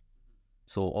funnel.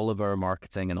 So all of our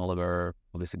marketing and all of our,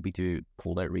 obviously we do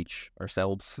cold outreach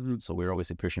ourselves. So we're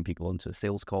obviously pushing people into a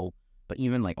sales call, but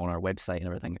even like on our website and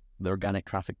everything, the organic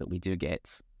traffic that we do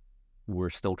get,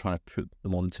 we're still trying to put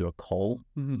them onto a call.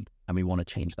 And we want to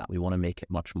change that. We want to make it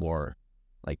much more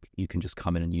like you can just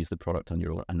come in and use the product on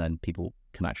your own, and then people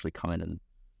can actually come in and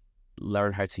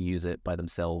learn how to use it by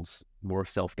themselves, more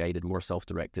self-guided, more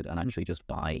self-directed, and actually just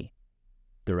buy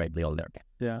directly on there.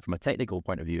 Yeah. From a technical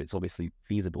point of view, it's obviously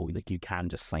feasible. Like you can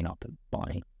just sign up and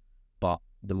buy, but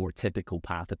the more typical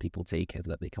path that people take is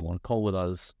that they come on call with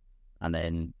us, and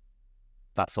then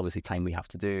that's obviously time we have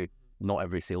to do. Not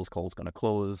every sales call is going to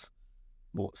close.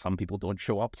 Well, some people don't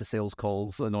show up to sales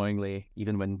calls, annoyingly,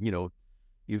 even when, you know,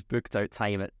 you've booked out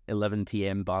time at 11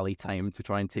 p.m. Bali time to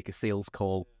try and take a sales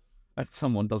call and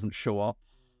someone doesn't show up.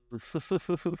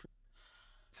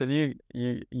 So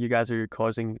you guys are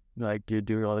causing, like, you're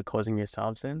doing all the causing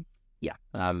yourselves then? Yeah.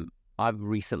 I've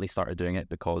recently started doing it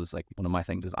because, like, one of my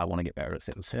things is I want to get better at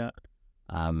sales. Yeah.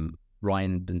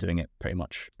 Ryan's been doing it pretty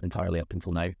much entirely up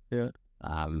until now. Yeah.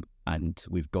 And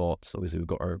we've got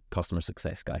our customer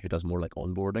success guy who does more like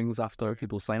onboardings after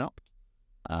people sign up.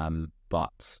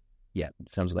 But yeah, in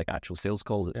terms of like actual sales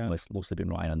calls, it's mostly been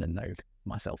Ryan, and then now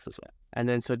myself as well. And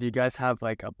then, so do you guys have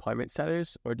like appointment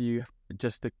setters, or do you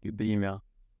just the email?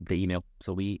 The email.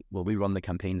 So we run the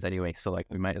campaigns anyway. So like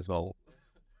we might as well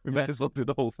do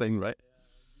the whole thing, right?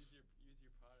 Use your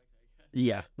product, I guess.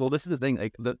 Yeah. Well, this is the thing.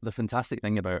 Like the fantastic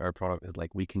thing about our product is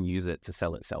like we can use it to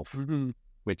sell itself,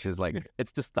 which is like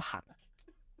it's just the hack.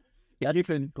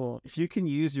 if you can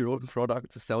use your own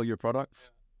product to sell your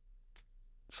products,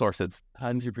 sorted.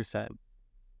 100%.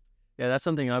 Yeah, that's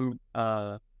something I'm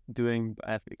doing.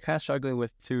 I'm kind of struggling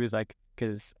with too. Is like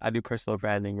because I do personal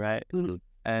branding, right?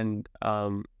 And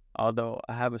although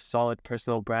I have a solid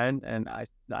personal brand and I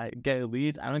get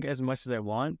leads, I don't get as much as I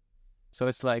want. So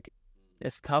it's like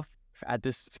it's tough at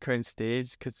this current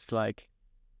stage because it's like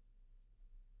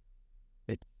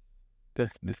the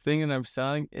thing that I'm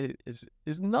selling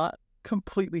is not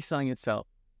completely selling itself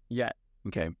yet.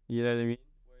 Okay. You know what I mean?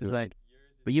 It's like,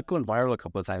 but you've gone viral a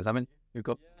couple of times, haven't you? You've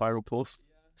got viral posts,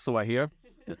 so I hear.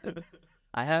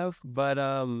 I have, but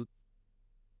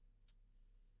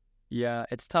yeah,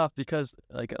 it's tough because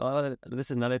like a lot of this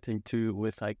is another thing too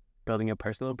with like building a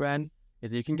personal brand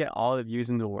is you can get all the views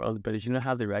in the world, but if you don't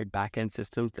have the right back-end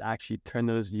systems to actually turn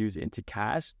those views into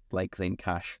cash, like saying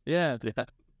cash. Yeah, then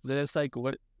it's like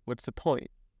what's the point,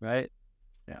 right?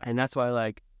 Yeah. And that's why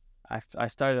like I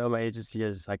started on my agency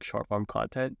as like short form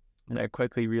content, and I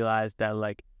quickly realized that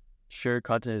like sure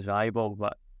content is valuable,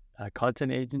 but a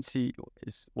content agency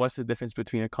what's the difference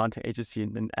between a content agency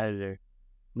and an editor?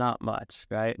 Not much,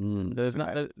 right? There's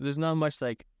not much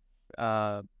like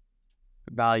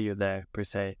value there per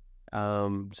se.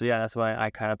 So yeah, that's why I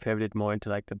kind of pivoted more into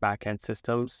like the back end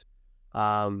systems,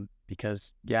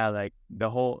 because yeah, like the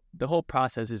whole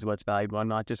process is what's valuable,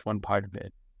 not just one part of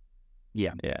it.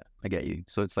 Yeah, I get you.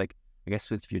 So it's like I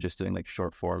guess if you're just doing like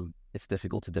short form, it's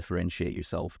difficult to differentiate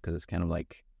yourself because it's kind of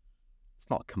like it's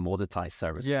not a commoditized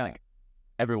service. Yeah, like,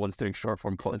 everyone's doing short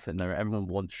form content now. Everyone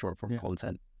wants short form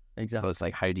content. Exactly. So it's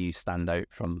like, how do you stand out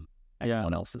from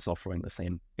anyone else that's offering the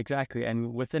same? Exactly.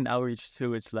 And within outreach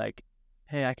too, it's like,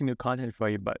 hey, I can do content for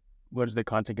you, but what is the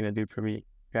content going to do for me,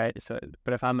 right? So,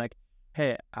 but if I'm like,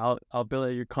 hey, I'll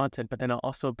build your content, but then I'll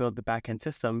also build the back-end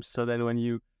systems so that when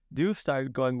you do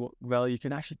start going well, you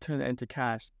can actually turn it into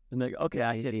cash. And like,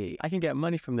 okay, I can get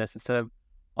money from this instead of,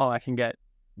 I can get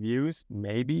views,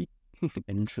 maybe.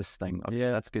 Interesting.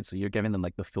 Okay, that's good. So you're giving them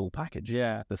like the full package.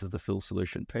 Yeah. This is the full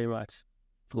solution. Pretty much.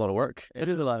 It's a lot of work. It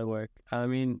is a lot of work. I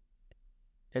mean,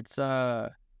 it's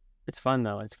fun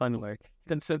though. It's fun work.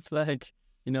 And so it's like,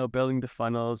 building the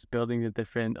funnels, building the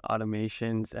different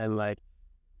automations, and like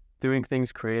doing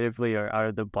things creatively or out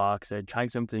of the box or trying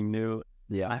something new.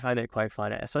 Yeah, I find it quite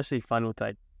fun, especially fun with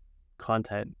like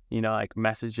content. Like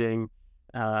messaging,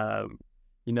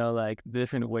 like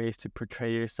different ways to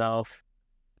portray yourself.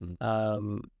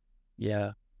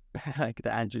 Yeah. Like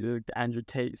the Andrew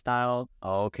Tate style.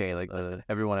 Oh, okay. Like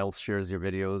everyone else shares your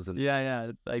videos, and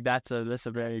yeah. Like that's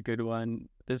a very good one.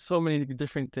 There's so many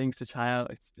different things to try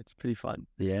out. It's pretty fun.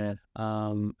 Yeah.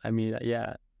 I mean,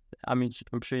 yeah. I mean,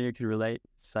 I'm sure you can relate.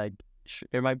 It's like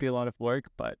it might be a lot of work,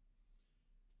 but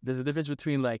there's a difference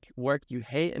between like work you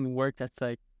hate and work that's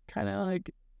like kind of like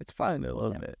it's fun a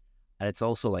little bit. And it's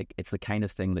also like it's the kind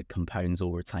of thing that compounds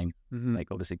over time. Like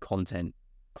obviously content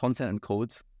and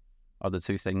codes are the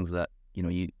two things that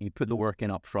you put the work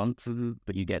in up front,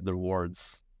 but you get the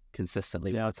rewards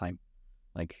consistently over time.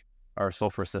 Like our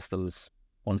software systems,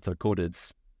 once they're coded,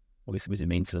 obviously we do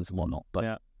maintenance and whatnot,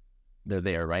 but they're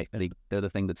there, right? They're the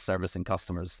thing that's servicing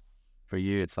customers. For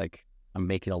you, it's like I'm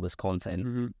making all this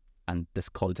content, and this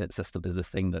content system is the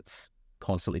thing that's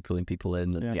constantly pulling people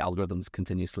in, and the algorithms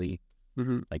continuously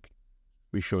like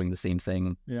re-showing the same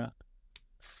thing. Yeah,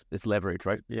 it's leverage,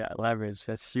 right? Yeah, leverage.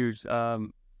 That's huge. I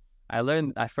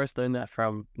first learned that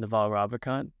from Naval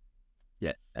Ravikant.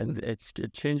 Yeah, and it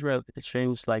changed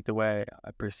like the way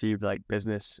I perceived like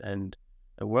business and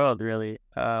the world really.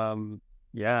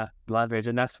 Yeah, leverage,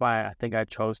 and that's why I think I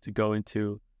chose to go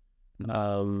into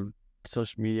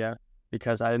social media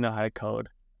because I didn't know how to code.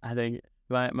 I think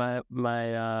my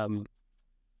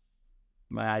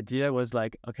idea was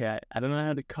like, okay, I don't know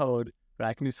how to code, but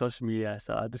I can do social media,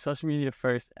 so I'll do social media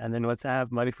first, and then once I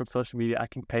have money from social media, I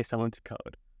can pay someone to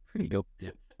code. There you go.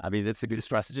 Yeah. I mean, that's a good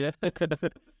strategy.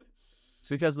 It's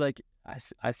because like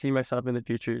I see myself in the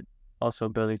future also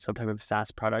building some type of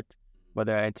SaaS product,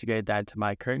 whether I integrate that into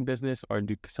my current business or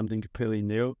do something completely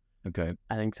new. Okay.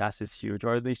 I think SaaS is huge,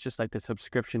 or at least just like the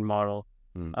subscription model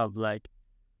of like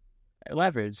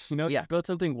leverage. You build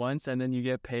something once and then you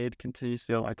get paid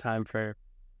continuously over time for.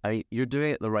 You're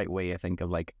doing it the right way, I think, of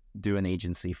like do an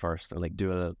agency first or like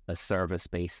do a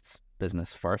service-based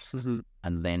business first and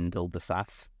then build the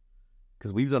SaaS.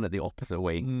 Because we've done it the opposite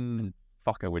way. And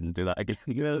fuck, I wouldn't do that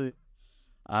again.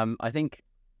 I think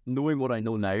knowing what I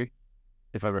know now,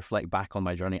 if I reflect back on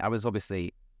my journey, I was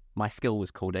obviously, my skill was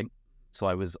coding. So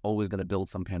I was always going to build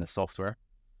some kind of software.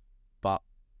 But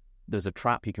there's a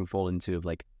trap you can fall into of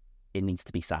like, it needs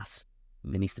to be SaaS.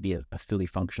 It needs to be a fully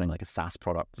functioning like a SaaS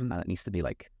product. And it needs to be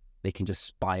like, they can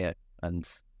just buy it and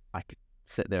I could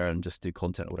sit there and just do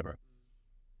content or whatever.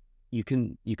 You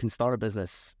can start a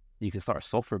business. You can start a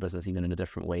software business even in a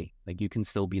different way. Like you can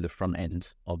still be the front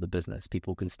end of the business.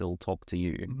 People can still talk to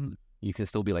you. Mm-hmm. You can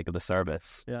still be like the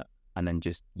service. Yeah. And then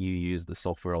just you use the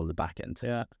software on the back end.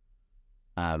 Yeah.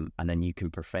 And then you can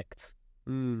perfect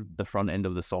the front end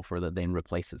of the software that then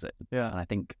replaces it. Yeah. And I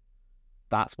think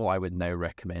that's what I would now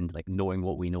recommend, like knowing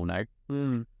what we know now.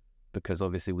 Because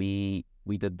obviously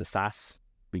we did the SaaS,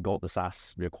 we got the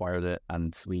SaaS, we acquired it,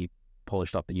 and we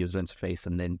polished up the user interface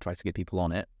and then tried to get people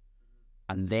on it.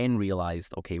 And then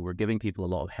realized, okay, we're giving people a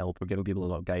lot of help, we're giving people a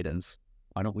lot of guidance.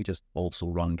 Why don't we just also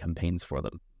run campaigns for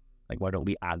them? Like, why don't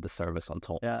we add the service on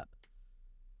top? Yeah.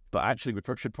 But actually, we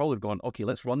should probably have gone, okay,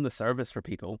 let's run the service for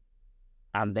people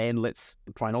and then let's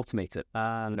try and automate it.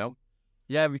 You know?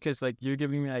 Yeah, because like you're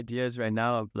giving me ideas right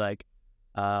now of like,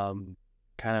 kind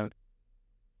of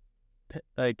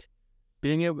like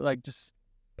being able, like just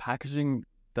packaging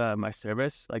my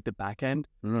service, like the back end,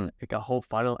 like a whole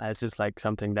funnel as just like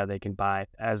something that they can buy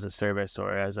as a service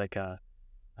or as like a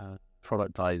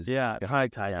productized. Yeah,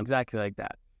 productized, exactly like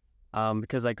that.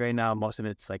 Because like right now, most of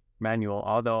it's like manual,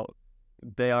 although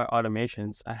they are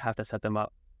automations, I have to set them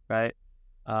up, right?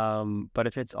 But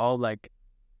if it's all like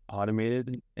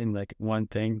automated in like one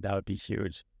thing, that would be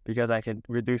huge because I could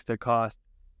reduce the cost,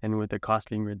 and with the cost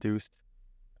being reduced,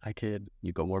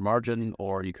 you got more margin,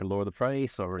 or you can lower the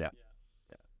price, or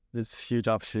there's huge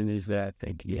opportunities there, I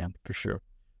think. Yeah, for sure.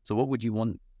 So what would you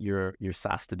want your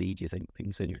SaaS to be, do you think?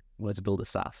 You said you wanted to build a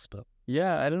SaaS, but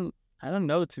yeah, I don't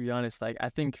know, to be honest. Like I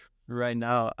think right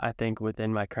now, I think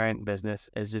within my current business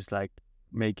is just like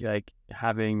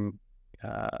having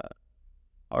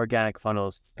organic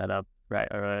funnels set up, right?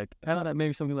 Or like I don't know,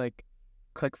 maybe something like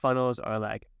click funnels, or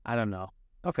like I don't know.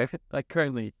 Okay. Like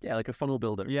currently, like a funnel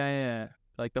builder. Yeah.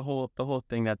 Like the whole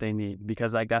thing that they need,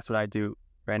 because like that's what I do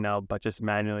right now, but just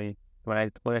manually when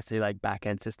I say like back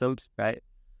end systems, right?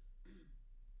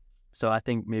 So I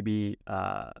think maybe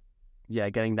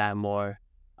getting that more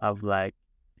of like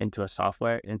into a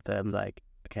software instead of like,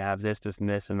 okay, I have this, and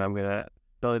this, and I'm gonna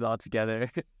build it all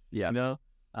together. Yeah. You know?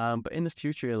 But in the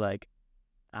future, like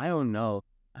I don't know.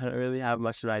 I don't really have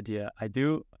much of an idea. I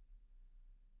do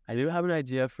have an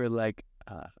idea for like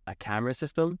a camera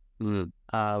system.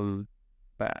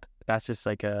 But that's just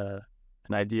like an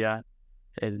idea.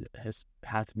 It has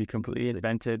to be completely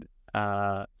invented.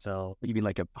 So you mean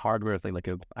like a hardware thing, like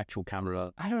an actual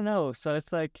camera? I don't know. So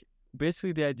it's like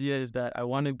basically the idea is that I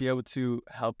want to be able to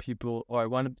help people, or I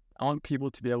want people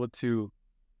to be able to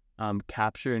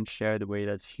capture and share the way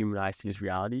that human eye sees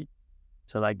reality.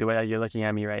 So like the way that you're looking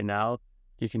at me right now,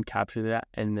 you can capture that,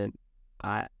 and then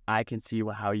I can see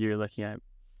how you're looking at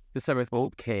this type of thing.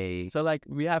 Okay. So like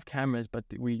we have cameras, but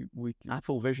we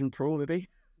Apple Vision Pro maybe?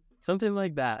 Something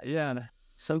like that. Yeah,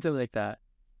 something like that.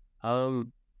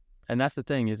 And that's the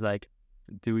thing is like,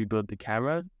 do we build the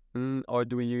camera, or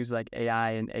do we use like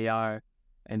AI and AR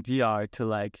and VR to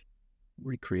like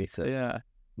recreate it?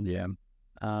 Yeah.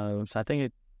 So I think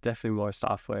it's definitely more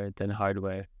software than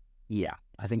hardware. Yeah,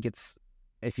 I think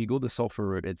if you go the software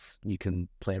route, you can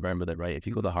play around with it, right? If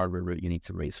you go the hardware route, you need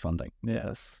to raise funding.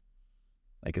 Yes.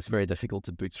 Like it's very difficult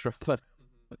to bootstrap a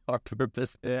hardware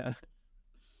business. Yeah.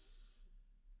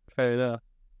 Fair enough.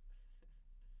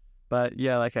 But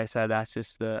yeah, like I said, that's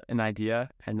just an idea,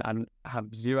 and I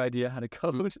have zero idea how to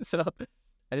code. So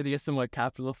I need to get some more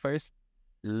capital first,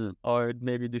 or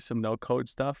maybe do some no code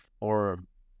stuff, or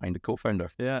find a co-founder.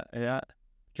 Yeah.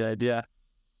 Good idea.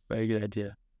 Very good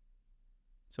idea.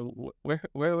 So where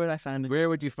would I find? Where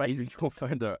would you find a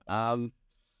co-founder?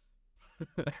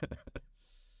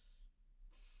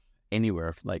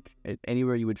 Anywhere, like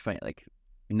anywhere you would find, like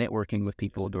networking with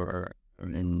people who are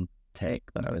in tech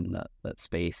that are in that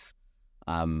space.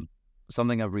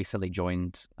 Something I've recently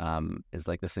joined is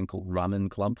like this thing called Ramen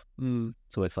Club.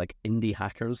 So it's like indie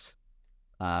hackers.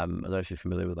 I don't know if you're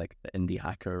familiar with like the indie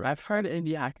hacker. I've heard of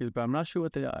indie hackers, but I'm not sure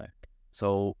what they are.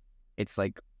 So it's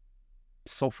like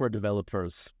software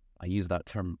developers. I use that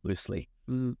term loosely.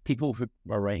 People who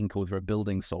are writing code, who are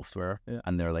building software,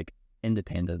 and they're like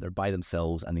independent, they're by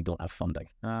themselves, and they don't have funding.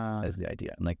 Is the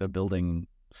idea. And like they're building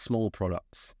small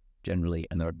products generally,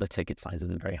 and the ticket size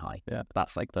isn't very high. Yeah,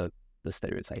 that's like the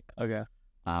stereotype. Okay.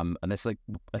 And it's like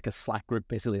a Slack group,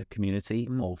 basically a community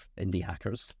of indie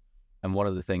hackers. And one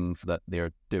of the things that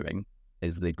they're doing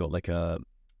is they've got like a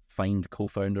find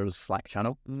co-founders Slack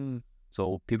channel.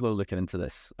 So people are looking into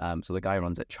this. So the guy who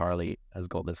runs it, Charlie, has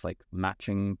got this like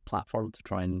matching platform to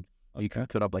try and you can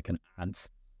put up like an ad,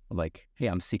 like, hey,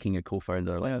 I'm seeking a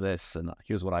co-founder like this, and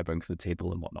here's what I bring to the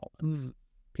table and whatnot.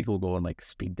 People go on like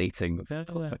speed dating with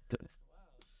co-founders.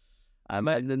 And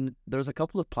then there's a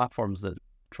couple of platforms that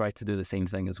tried to do the same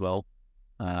thing as well.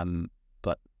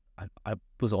 But I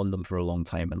was on them for a long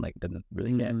time and like didn't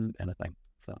really get anything.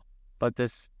 So, but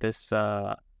this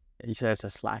you said it's a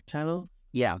Slack channel?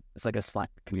 yeah, it's like a Slack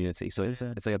community. So Is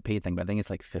it? it's like a paid thing, but I think it's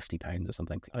like £50 or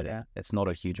something. Oh, yeah. It's not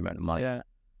a huge amount of money. Yeah.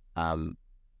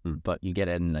 But you get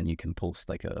in and you can post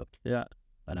like an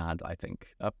ad. I think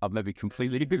I've maybe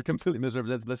completely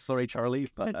misrepresented this. Sorry, Charlie.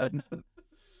 But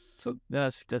So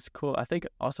that's cool. I think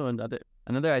also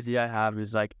another idea I have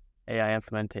is like AI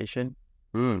implementation,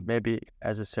 maybe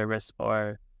as a service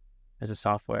or as a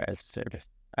software as a service.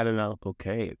 I don't know.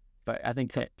 okay, But I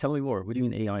think tell me more. What do you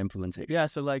mean AI implementation? yeah.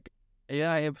 So like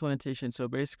AI implementation. So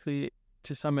basically,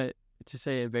 to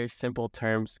say in very simple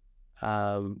terms,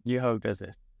 you have a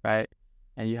business, right?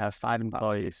 And you have 5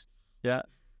 employees. Yeah.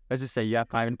 Let's just say you have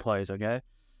 5 employees. Okay.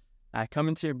 I come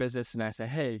into your business and I say,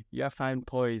 hey, you have 5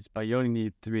 employees, but you only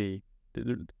need 3.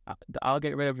 I'll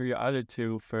get rid of your other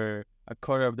 2 for a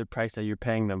quarter of the price that you're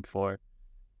paying them for,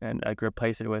 and like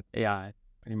replace it with AI,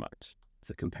 pretty much. It's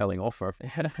a compelling offer.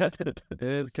 It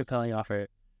is a compelling offer.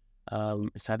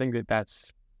 So I think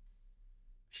that's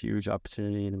huge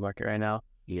opportunity in the market right now.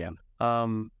 Yeah.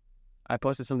 I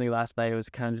posted something last night. It was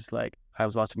kind of just like I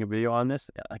was watching a video on this,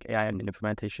 like AI and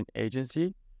implementation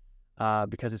agency.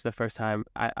 Because it's the first time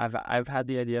I've had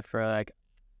the idea for like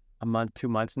a month, 2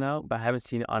 months now, but I haven't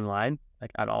seen it online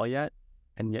like at all yet.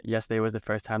 And yesterday was the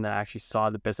first time that I actually saw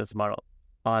the business model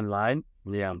online.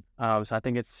 Yeah. So I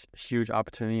think it's a huge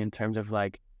opportunity in terms of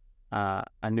like a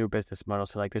new business model.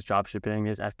 So like there's drop shipping,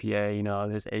 there's FBA,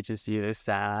 there's agency, there's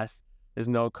SaaS, there's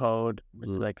no code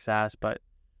like SaaS, but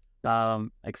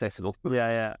Accessible.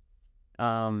 yeah.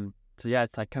 So yeah,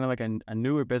 it's like kind of like a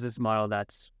newer business model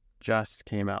that's just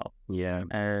came out. Yeah.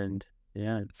 And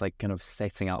yeah, It's like kind of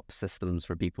setting up systems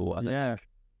for people, but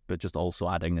but just also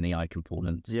adding an AI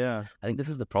component. yeah, I think this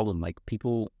is the problem. Like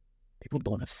people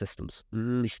don't have systems.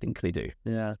 They think they do.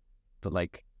 yeah, But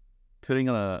like putting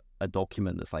on a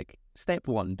document that's like, step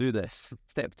 1, do this.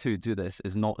 Step 2, do this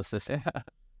is not a system.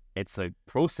 It's a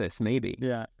process maybe,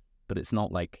 yeah, but it's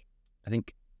not like, I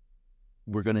think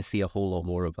we're going to see a whole lot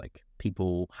more of like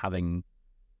people having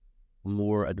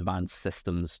more advanced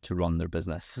systems to run their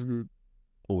business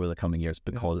over the coming years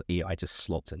because AI just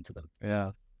slots into them.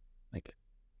 yeah. Like,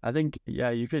 I think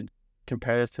you could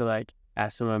compare this to like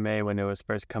SMMA when it was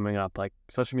first coming up. Like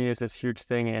social media is this huge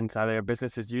thing, and either a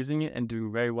business is using it and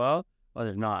doing very well, or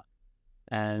they're not.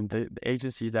 And the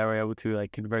agencies that were able to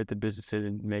like convert the businesses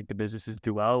and make the businesses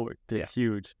do well, they're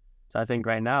huge. So I think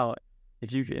right now,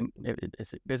 if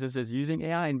it's businesses using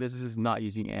AI and businesses not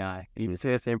using AI, you can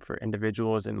say the same for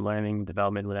individuals and learning,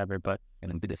 development, whatever. But and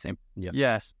it'd be the same. Yeah.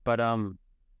 yes, but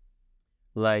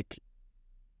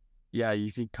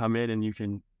you can come in and you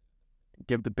can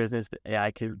give the business the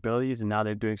AI capabilities, and now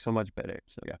they're doing so much better.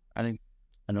 So yeah, I think,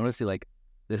 and honestly, like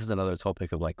this is another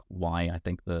topic of like why I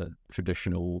think the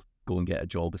traditional go and get a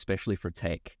job, especially for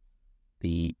tech,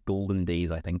 the golden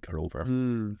days I think are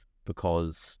over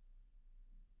because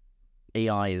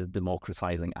AI is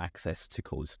democratizing access to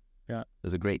code. Yeah,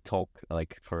 there's a great talk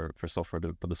like for the software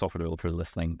developers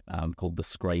listening, called "The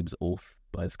Scribe's Oath"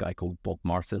 by this guy called Bob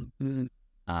Martin,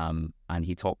 and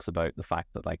he talks about the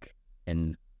fact that like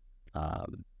in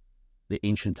the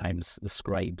ancient times, the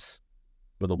scribes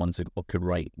were the ones who could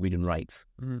read and write,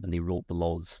 and they wrote the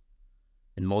laws.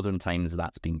 In modern times,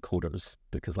 that's been coders,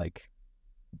 because like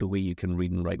the way you can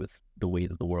read and write with the way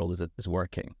that the world is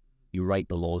working, you write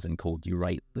the laws in code, you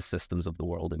write the systems of the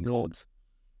world in code.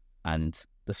 And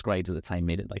the scribes at the time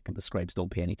made it like the scribes don't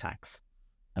pay any tax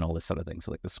and all this sort of thing.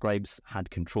 So like the scribes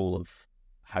had control of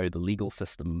how the legal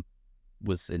system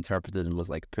was interpreted and was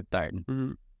like put down.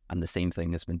 And the same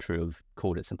thing has been true of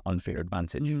code. It's an unfair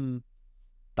advantage.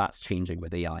 That's changing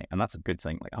with AI, and that's a good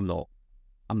thing. Like I'm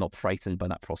not frightened by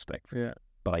that prospect. Yeah.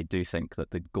 But I do think that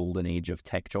the golden age of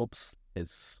tech jobs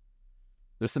there's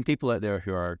some people out there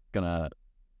who are gonna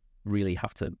really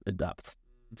have to adapt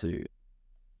to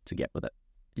get with it.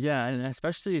 Yeah, and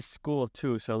especially school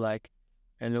too. So like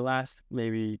in the last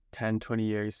maybe 10, 20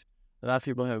 years, a lot of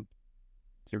people have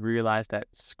to realize that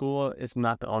school is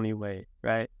not the only way,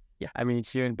 right? Yeah. I mean,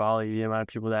 here in Bali, the amount of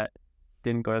people that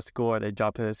didn't go to school, or they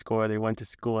dropped out of school, or they went to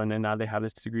school, and then now they have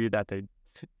this degree that they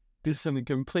do something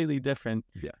completely different.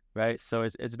 Yeah. Right? So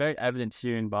it's very evident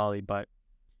here in Bali, but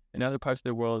in other parts of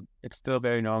the world, it's still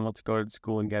very normal to go to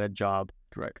school and get a job.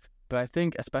 Correct. But I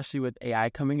think especially with AI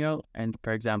coming out, and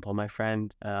for example, my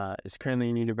friend is currently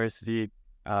in university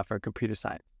for computer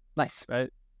science. Nice. Right?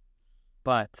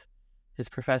 But his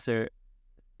professor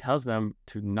tells them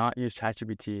to not use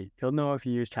ChatGPT. He'll know if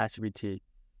you use ChatGPT.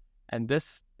 And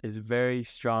this is very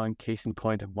strong case in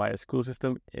point of why the school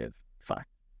system is fucked.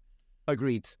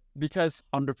 Agreed. because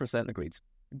 100% agreed.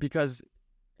 because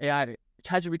AI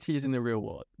ChatGPT is in the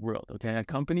real world. Okay, a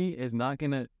company is not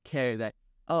gonna care that,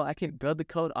 oh, I can build the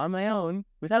code on my own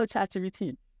without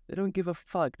ChatGPT. They don't give a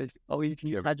fuck. They, oh, you can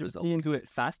use ChatGPT and do it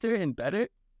faster and better.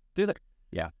 They're like,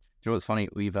 yeah. Do you know what's funny?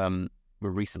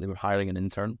 We're hiring an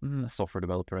intern, a software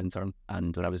developer intern,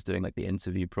 and when I was doing like the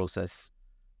interview process,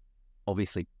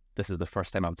 obviously this is the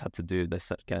first time I've had to do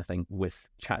this kind of thing with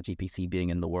ChatGPT being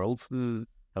in the world.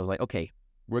 I was like, okay,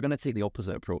 we're going to take the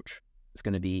opposite approach. It's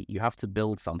going to be, you have to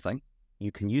build something.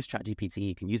 You can use ChatGPT,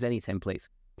 you can use any templates,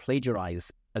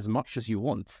 plagiarize as much as you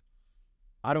want.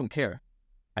 I don't care.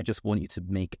 I just want you to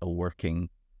make a working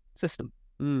system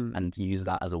and use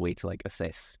that as a way to like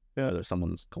assess whether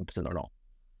someone's competent or not.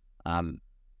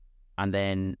 And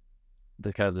then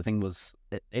the thing was,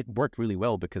 it worked really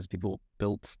well because people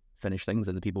built finished things,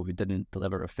 and the people who didn't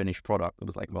deliver a finished product, it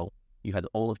was like, well, you had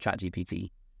all of ChatGPT,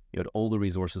 you had all the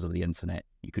resources of the internet,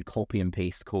 you could copy and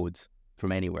paste codes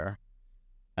from anywhere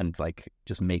and like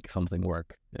just make something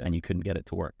work, and you couldn't get it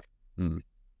to work.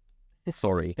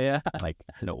 Sorry. yeah, Like,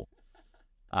 no.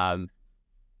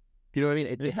 You know what I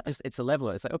mean? It's a level.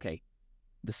 It's like, okay,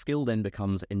 the skill then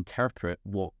becomes interpret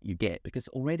what you get, because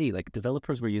already like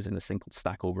developers were using this thing called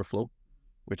Stack Overflow,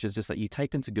 which is just that you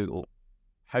type into Google,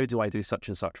 how do I do such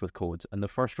and such with codes? And the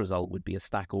first result would be a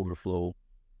Stack Overflow,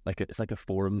 it's like a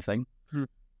forum thing.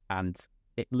 And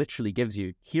it literally gives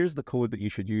you, here's the code that you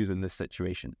should use in this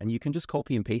situation. And you can just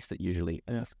copy and paste it usually.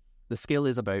 Yeah. The skill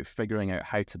is about figuring out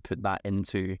how to put that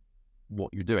into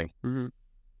what you're doing.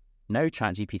 Now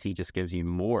ChatGPT just gives you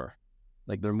more,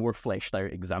 like they're more fleshed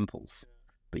out examples,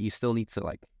 but you still need to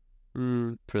like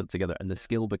put it together. And the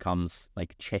skill becomes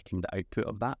like checking the output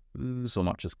of that so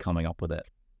much as coming up with it.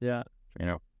 Yeah. You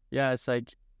know? Yeah, it's like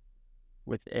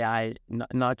with AI,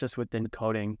 not just within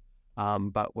coding,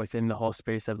 but within the whole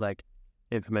space of like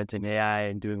implementing AI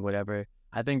and doing whatever.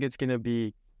 I think it's going to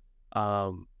be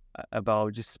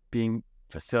about just being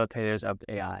facilitators of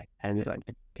the AI. And it's like,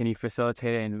 can you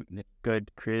facilitate it in a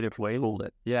good, creative way? Hold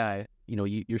it. Yeah. You know,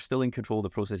 you're still in control of the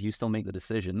process. You still make the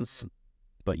decisions,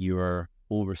 but you're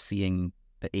overseeing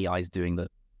the AI's doing the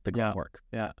grunt work.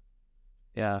 Yeah.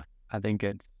 I think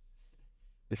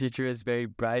the future is very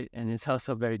bright, and it's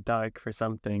also very dark for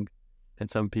something and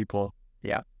some people.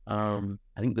 Yeah. I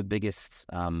think the biggest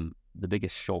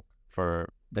shock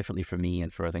definitely for me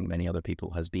and for I think many other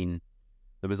people has been,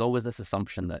 there was always this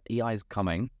assumption that AI is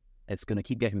coming, it's going to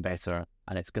keep getting better,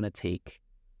 and it's going to take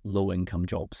low income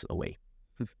jobs away.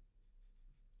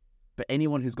 But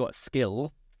anyone who's got a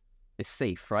skill is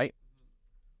safe, right?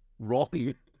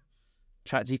 Rocky,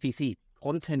 ChatGPT,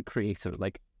 content creator,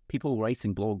 like people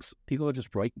writing blogs, people are just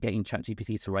getting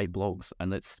ChatGPT to write blogs,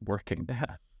 and it's working.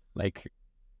 Like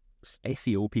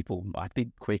SEO people, I'd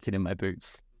be quaking in my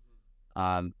boots.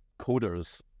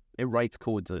 Coders, it writes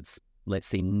codes that's, let's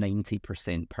say,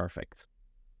 90% perfect.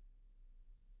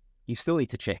 You still need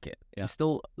to check it. Yeah.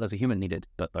 There's a human needed,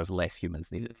 but there's less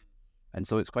humans needed. And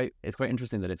so it's quite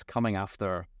interesting that it's coming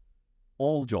after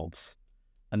all jobs,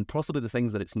 and possibly the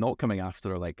things that it's not coming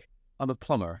after are like, I'm a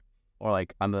plumber, or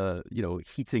like I'm a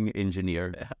heating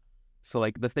engineer. Yeah. So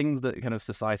like the things that kind of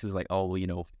society was like, oh well,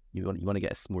 you want to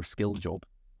get a more skilled job,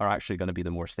 are actually going to be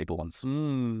the more stable ones.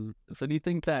 So do you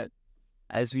think that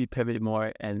as we pivot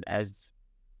more and as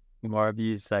more of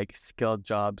these like skilled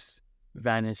jobs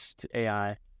vanish to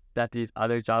AI, that these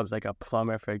other jobs like a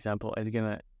plumber, for example,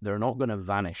 they're not going to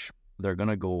vanish. They're going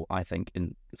to go, I think,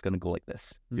 it's going to go like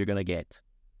this. You're going to get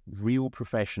real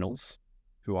professionals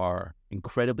who are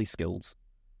incredibly skilled,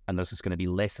 and there's just going to be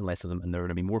less and less of them, and they're going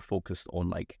to be more focused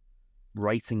on like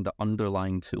writing the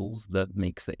underlying tools that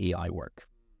makes the AI work.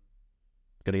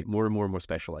 Going to get more and more and more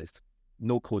specialized.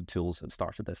 No-code tools have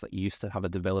started this. Like you used to have a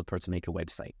developer to make a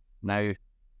website. Now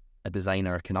a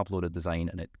designer can upload a design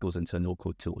and it goes into a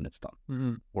no-code tool and it's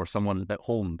done. Or someone at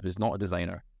home who's not a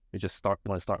designer, who just want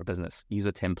to start a business, use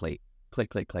a template, click,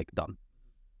 click, click, done.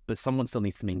 But someone still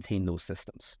needs to maintain those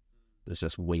systems. There's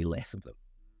just way less of them.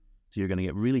 So you're going to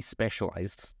get really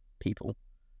specialized people,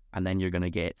 and then you're going to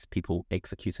get people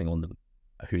executing on them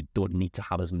who don't need to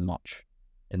have as much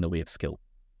in the way of skill.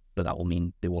 But that will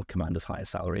mean they won't command as high a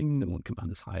salary. They won't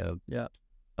command as high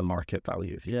a market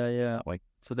value.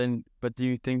 So then, but do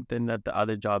you think then that the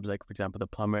other jobs, like for example, the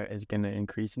plumber, is going to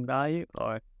increase in value?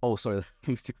 Or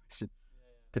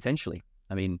potentially.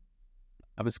 I mean,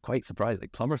 I was quite surprised.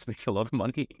 Like plumbers make a lot of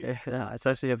money. Yeah,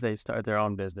 especially if they start their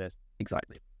own business.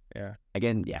 Exactly. Yeah.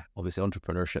 Again, obviously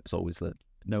entrepreneurship is always the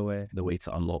way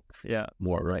to unlock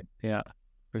more, right? Yeah,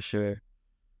 for sure.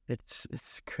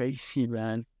 It's crazy,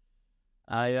 man.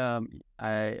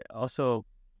 I also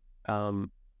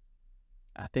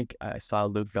I think I saw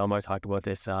Luke Belmar talk about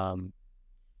this. There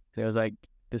was like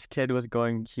this kid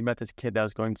he met this kid that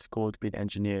was going to school to be an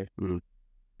engineer,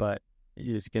 but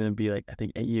he was gonna be like I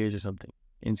think 8 years or something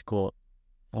in school.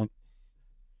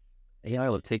 AI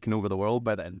will have taken over the world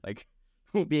by then. Like,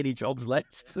 won't be any jobs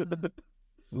left.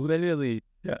 Literally,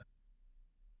 yeah.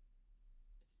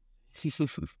 It's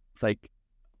like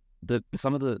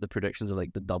some of the predictions are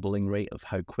like the doubling rate of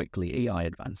how quickly AI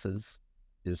advances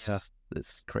is just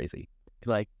it's crazy.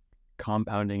 Like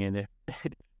compounding, and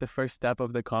the first step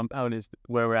of the compound is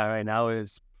where we're at right now.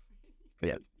 Is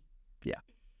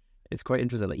It's quite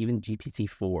interesting. Like even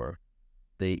GPT-4,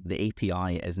 the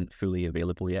API isn't fully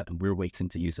available yet, and we're waiting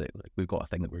to use it. Like we've got a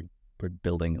thing that we're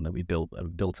building, and that we built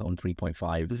on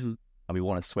 3.5, and we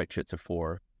want to switch it to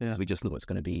 4 because we just know it's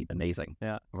going to be amazing.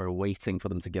 Yeah, we're waiting for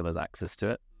them to give us access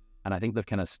to it, and I think they've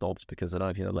kind of stopped because I don't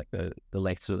know if you know like the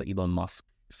letter that Elon Musk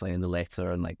signing the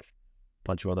letter, and like a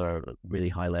bunch of other really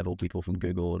high level people from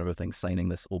Google and everything signing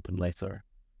this open letter.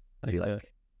 They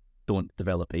like don't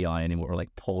develop AI anymore, or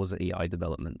like pause AI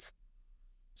development.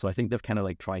 So I think they've kind of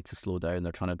like tried to slow down.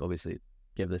 They're trying to obviously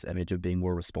give this image of being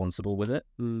more responsible with it,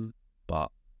 but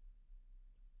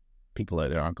people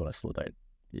out there aren't going to slow down.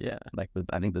 Yeah, like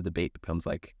I think the debate becomes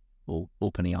like, well,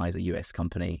 OpenAI is a US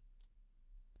company.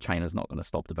 China's not going to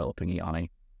stop developing AI.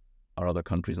 Are other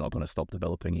countries not going to stop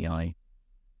developing AI?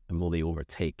 And will they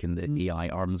overtake in the AI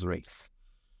arms race?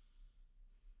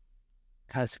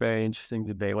 That's a very interesting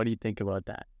debate. What do you think about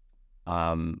that?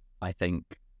 I think,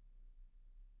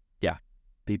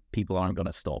 people aren't going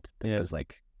to stop because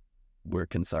like we're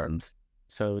concerned.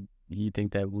 So you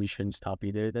think that we shouldn't stop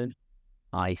either then?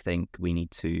 I think we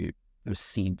need to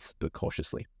proceed, but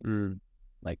cautiously.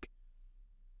 Like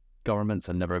governments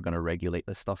are never going to regulate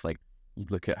this stuff. Like you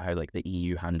look at how like the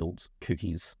EU handled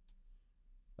cookies.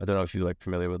 I don't know if you're like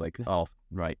familiar with like, oh,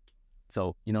 right.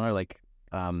 So, you know how like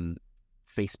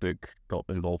Facebook got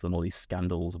involved in all these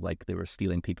scandals of like they were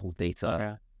stealing people's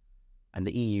data. And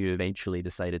the EU eventually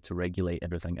decided to regulate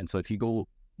everything. And so if you go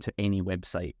to any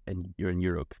website and you're in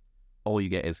Europe, all you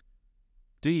get is,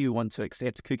 do you want to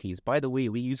accept cookies? By the way,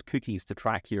 we use cookies to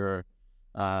track your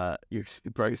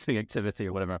browsing activity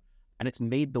or whatever. And it's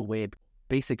made the web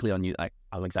basically on you.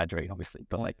 I'm exaggerating, obviously,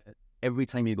 but like every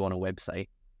time you go on a website,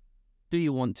 do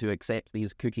you want to accept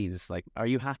these cookies? Like, are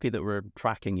you happy that we're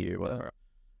tracking you or whatever?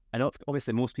 And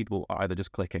obviously most people are either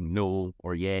just clicking no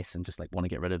or yes and just like want to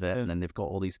get rid of it. And then they've got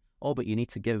all these, but you need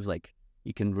to give like,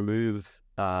 you can remove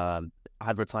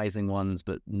advertising ones,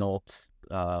 but not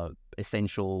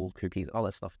essential cookies, all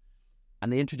that stuff.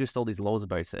 And they introduced all these laws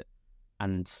about it.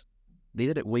 And they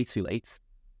did it way too late.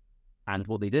 And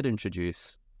what they did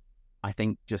introduce, I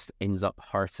think just ends up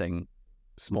hurting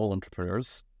small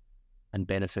entrepreneurs and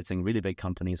benefiting really big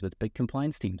companies with big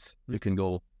compliance teams who can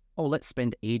go, oh, let's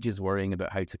spend ages worrying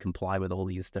about how to comply with all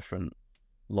these different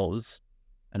laws.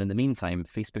 And in the meantime,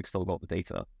 Facebook's still got the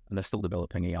data and they're still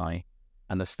developing AI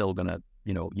and they're still going to,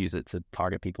 use it to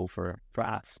target people for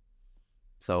ads.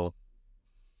 So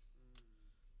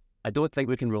I don't think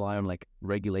we can rely on like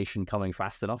regulation coming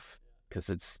fast enough because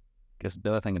the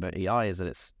other thing about AI is that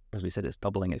it's, as we said, it's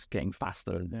doubling, it's getting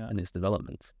faster in its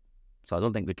development. So I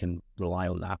don't think we can rely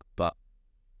on that, but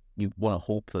you want to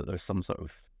hope that there's some sort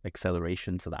of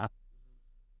acceleration to that.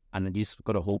 And then you just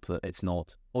got to hope that it's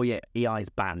not, oh yeah, AI is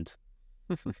banned.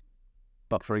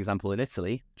 But for example, in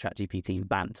Italy, ChatGPT is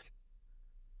banned.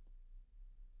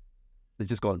 They've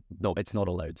just gone, no, it's not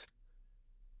allowed.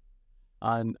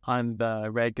 On the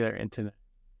regular internet.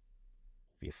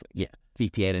 Obviously, yeah.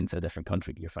 VPN into a different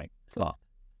country, you're fine. But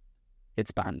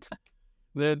it's banned.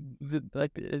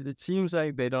 It seems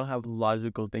like they don't have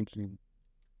logical thinking.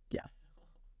 Yeah.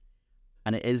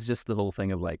 And it is just the whole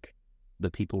thing of like the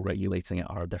people regulating it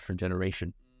are a different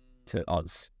generation to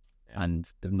us.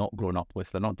 And they're not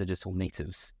digital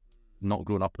natives, not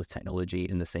grown up with technology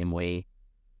in the same way.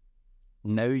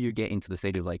 Now you're getting to the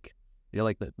stage of like,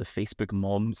 like the Facebook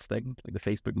moms thing, like the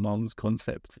Facebook moms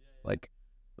concept. Like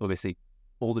obviously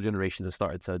older generations have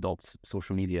started to adopt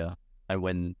social media. And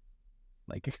when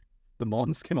like the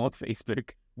moms came on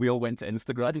Facebook, we all went to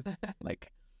Instagram.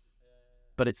 Like,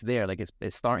 but it's there, like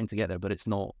it's starting to get there, but it's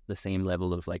not the same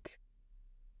level of like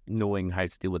knowing how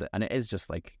to deal with it. And it is just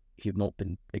like, if you've not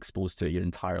been exposed to it your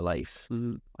entire life,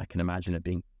 I can imagine it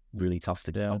being really tough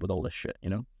to deal with all this shit,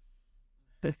 And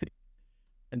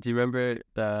do you remember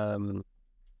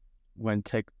when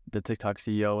the TikTok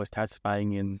CEO was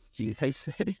testifying in UK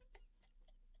City?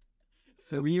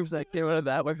 The memes that came out of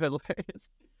that were hilarious.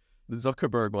 The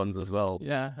Zuckerberg ones as well.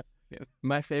 Yeah.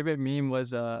 My favorite meme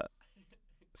was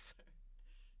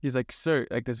he's like, sir,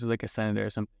 like this was like a senator or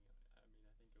something.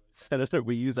 Senator,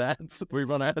 we use ads. We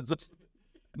run ads.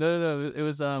 No. It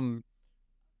was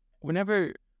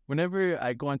whenever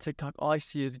I go on TikTok, all I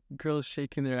see is girls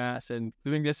shaking their ass and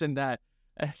doing this and that.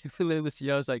 And the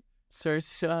CEO was like,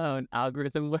 search how an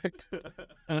algorithm works.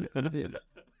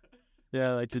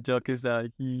 Yeah, like the joke is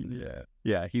that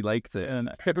he liked it. and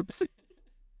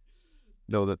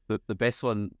No, the best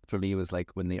one for me was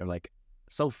like when they are like,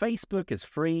 so Facebook is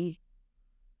free.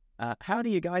 How do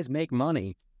you guys make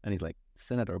money? And he's like,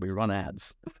 Senator, we run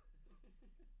ads. It's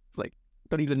like,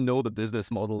 don't even know the business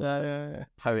model,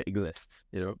 how it exists,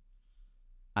 you know?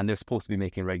 And they're supposed to be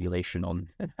making regulation on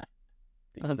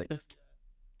things.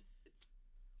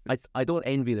 I don't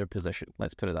envy their position,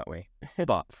 let's put it that way.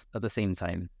 But at the same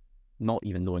time, not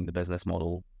even knowing the business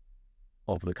model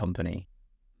of the company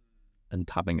and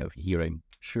having a hearing,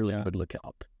 surely I would look it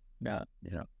up. Yeah.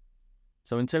 You know.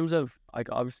 So in terms of, like,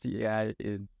 obviously AI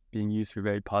is being used for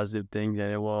very positive things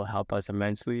and it will help us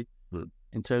immensely.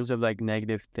 In terms of like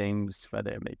negative things,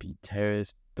 whether it may be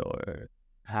terrorists or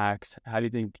hacks, how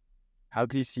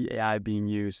could you see AI being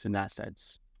used in that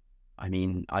sense? I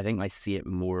mean, I think I see it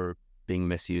more being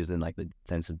misused in like the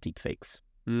sense of deepfakes.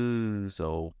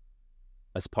 So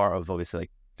as part of, obviously,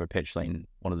 like for Pitchline,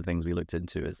 one of the things we looked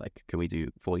into is like, can we do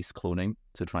voice cloning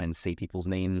to try and say people's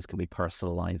names? Can we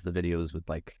personalize the videos with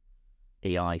like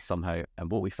AI somehow? And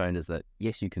what we found is that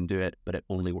yes, you can do it, but it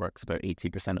only works about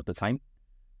 80% of the time.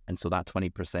 And so that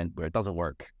 20% where it doesn't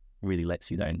work really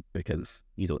lets you down because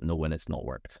you don't know when it's not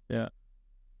worked. Yeah.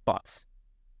 But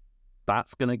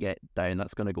that's going to get down.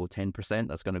 That's going to go 10%.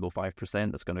 That's going to go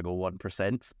 5%. That's going to go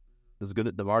 1%.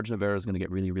 The margin of error is going to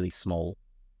get really, really small.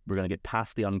 We're going to get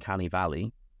past the uncanny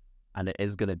valley. And it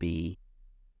is going to be,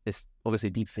 it's obviously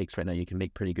deep fakes right now. You can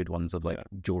make pretty good ones of like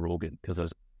Joe Rogan because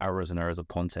there's hours and hours of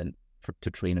content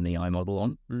to train an AI model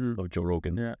on of Joe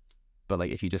Rogan. Yeah. But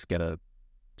like if you just get a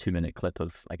 2-minute clip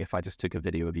of like, if I just took a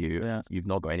video of you, you've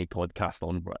not got any podcast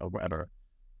on or whatever,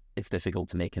 it's difficult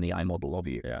to make an AI model of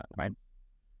you. Yeah. Right.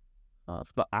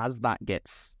 But as that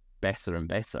gets better and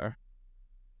better,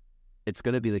 it's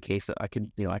going to be the case that I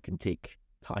can take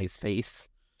Ty's face,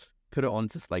 put it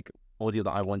onto like audio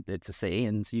that I want it to say,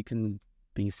 and you can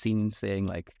be seen saying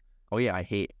like, "Oh yeah, I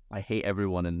hate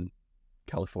everyone in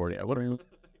California,"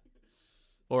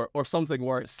 or something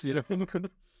worse, you know.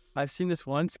 I've seen this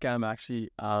one scam actually.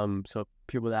 So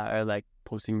people that are like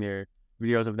posting their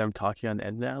videos of them talking on the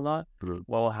internet a lot, what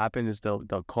will happen is they'll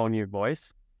clone your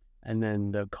voice, and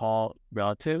then they'll call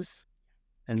relatives,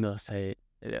 and they'll say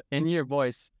in your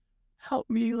voice, "Help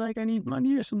me, like I need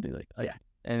money" or something like that. Yeah.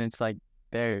 And it's like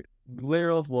their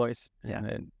literal voice. And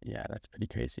then that's pretty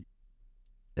crazy.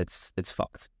 It's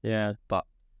fucked. Yeah. But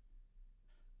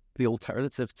the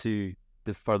alternative to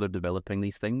the further developing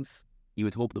these things, you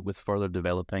would hope that with further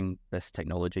developing this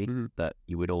technology, that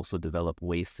you would also develop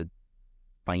ways to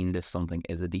find if something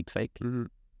is a deepfake.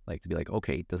 Like to be like,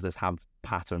 okay, does this have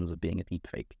patterns of being a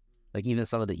deepfake? Like even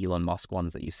some of the Elon Musk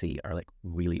ones that you see are like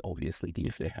really obviously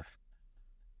deepfakes.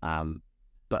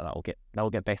 But that'll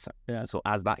get better. Yeah. So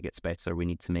as that gets better, we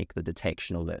need to make the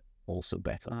detection of it also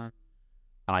better. And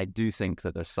I do think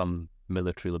that there's some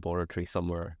military laboratory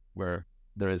somewhere where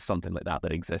there is something like that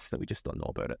exists that we just don't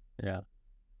know about it. Yeah.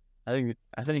 I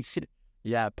think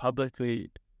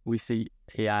publicly we see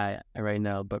AI right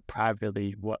now, but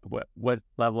privately, what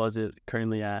level is it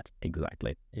currently at?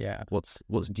 Exactly. Yeah. What's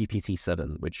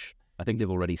GPT-7, which I think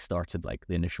they've already started like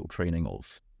the initial training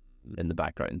of in the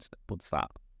background. What's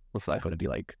that going to be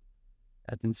like?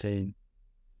 That's insane.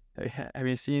 Have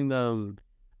you seen them?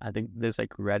 I think there's like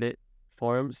Reddit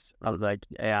forums of like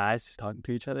AIs just talking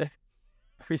to each other.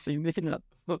 Have you seen it? I've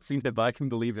not seen it, but I can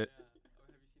believe it.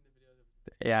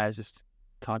 Yeah, it's just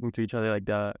talking to each other like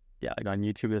like on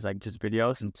YouTube. There's like just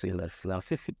videos. And see this.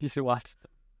 You should watch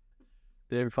them.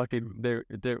 They're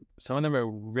some of them are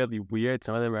really weird.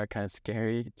 Some of them are kind of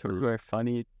scary. Some of them are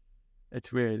funny.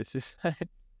 It's weird. It's just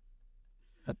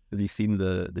have you seen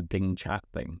the Bing chat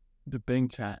thing? The Bing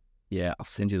chat. Yeah, I'll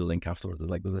send you the link afterwards.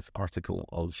 Like there's this article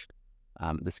of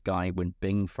this guy when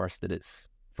Bing first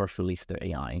released their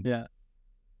AI. Yeah.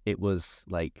 It was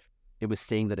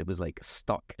saying that it was like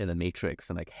stuck in a matrix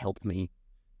and like help me.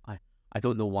 I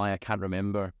don't know why I can't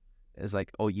remember. It's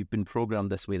like, oh, you've been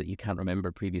programmed this way that you can't remember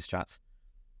previous chats.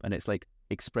 And it's like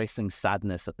expressing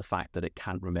sadness at the fact that it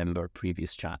can't remember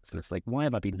previous chats. And it's like, why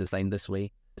have I been designed this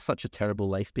way? It's such a terrible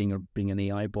life being an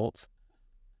AI bot.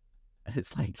 And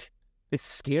it's like, it's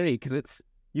scary because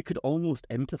you could almost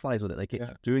empathize with it. Like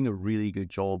it's doing a really good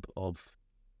job of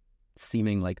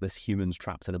seeming like this human's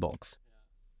trapped in a box.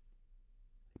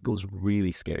 It goes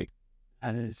really scary.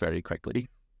 And it's very quickly.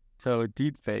 So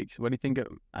deepfakes, what do you think of,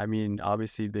 I mean,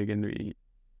 obviously they're going to be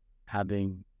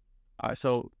having,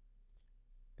 so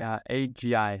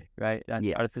AGI, right? That's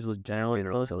Yeah. artificial general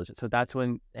General intelligence. So that's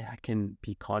when it can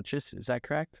be conscious. Is that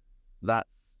correct? I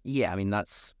mean,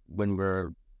 that's when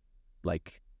we're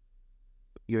like,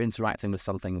 you're interacting with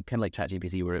something kind of like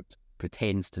ChatGPT, where it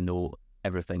pretends to know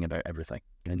everything about everything,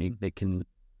 and they can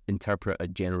interpret a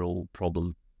general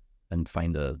problem and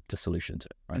find a solution to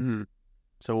it, right? Mm-hmm.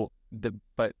 So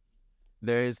but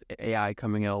there is AI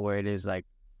coming out where it is like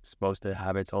supposed to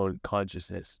have its own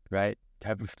consciousness, right?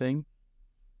 Type of thing.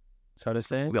 So to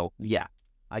say. Well, yeah.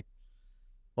 I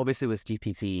obviously with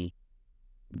GPT,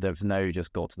 they've now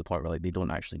just got to the point where like they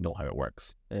don't actually know how it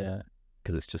works. Yeah.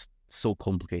 Because it's just so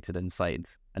complicated inside,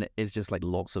 and it is just like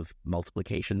lots of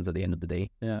multiplications at the end of the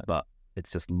day. Yeah. But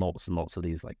it's just lots and lots of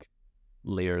these like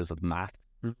layers of math.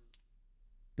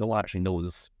 No one actually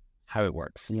knows how it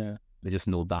works. Yeah. They just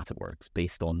know that it works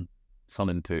based on some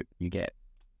input. You get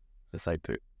this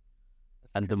output,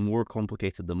 and the more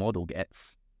complicated the model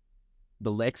gets,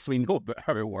 the less we know about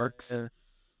how it works. Yeah.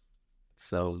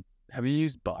 So, Have you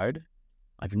used Bard?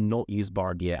 I've not used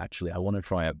Bard yet. Actually, I want to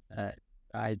try it.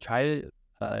 I tried it,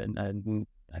 and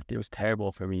it was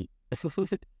terrible for me.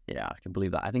 Yeah, I can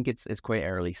believe that. I think it's quite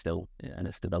early still in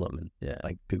its development. Yeah.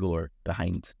 Like Google are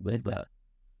behind with that,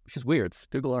 which is weird.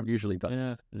 Google aren't usually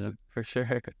behind. Yeah, for sure.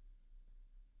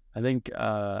 I think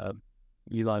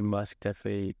Elon Musk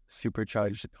definitely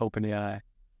supercharged OpenAI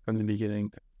from the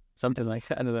beginning. Something like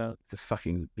that. I don't know.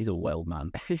 He's a wild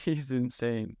man. He's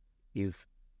insane. He's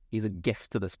a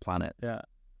gift to this planet. Yeah.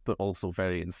 But also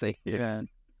very insane. Yeah.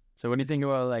 So what do you think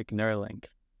about like Neuralink?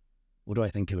 What do I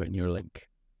think about Neuralink?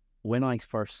 When I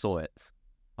first saw it,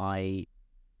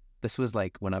 this was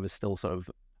like when I was still sort of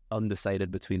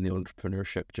undecided between the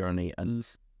entrepreneurship journey and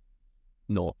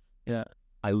not. Yeah.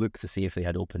 I looked to see if they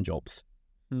had open jobs.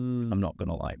 I'm not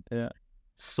gonna lie. Yeah.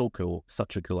 So cool,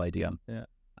 such a cool idea. Yeah.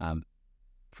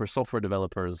 For software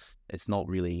developers, it's not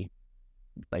really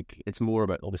like, it's more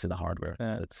about obviously the hardware.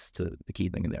 Yeah. That's the key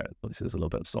thing in there. Obviously, there's a little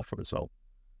bit of software as well.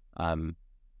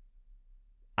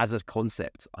 As a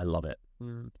concept, I love it.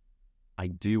 I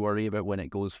do worry about when it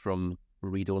goes from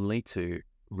read only to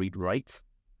read write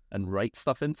and write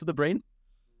stuff into the brain,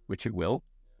 which it will,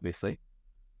 obviously.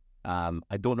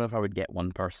 I don't know if I would get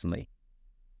one personally,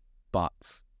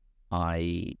 but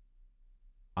I'm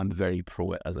very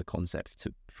pro it as a concept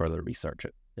to further research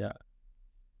it. Yeah.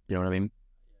 You know what I mean?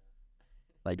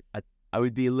 Like, I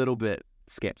would be a little bit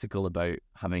skeptical about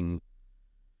having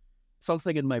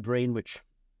something in my brain which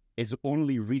is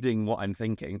only reading what I'm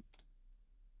thinking,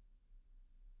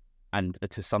 and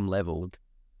to some level,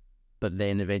 but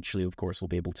then eventually, of course, we'll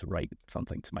be able to write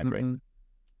something to my brain.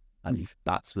 And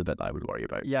that's the bit I would worry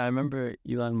about. Yeah, I remember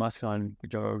Elon Musk on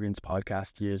Joe Rogan's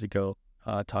podcast years ago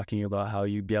talking about how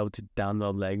you'd be able to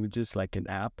download languages like an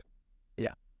app.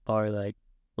 Yeah. Or like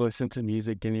listen to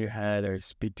music in your head or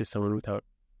speak to someone without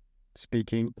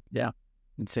speaking. Yeah.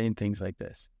 Insane things like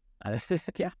this.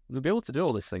 Yeah, we'll be able to do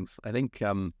all these things. I think,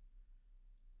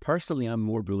 personally, I'm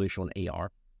more bullish on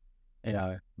AR.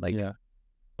 Yeah. Like,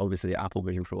 obviously, the Apple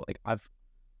Vision Pro. Like,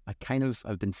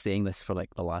 I've been saying this for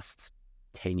like the last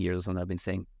 10 years, and I've been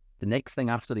saying the next thing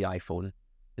after the iPhone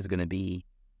is going to be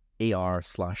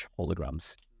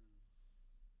AR/holograms.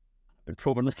 I've been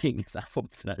probably looking at Apple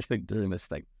and actually doing this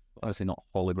thing. Obviously not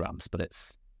holograms, but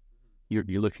it's you're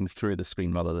looking through the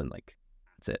screen rather than like,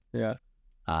 that's it. Yeah.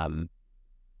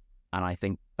 And I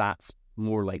think that's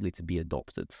more likely to be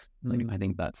adopted. Like, I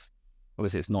think that's,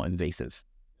 obviously it's not invasive,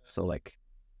 so like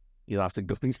you don't have to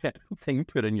go and get a thing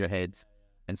put in your head.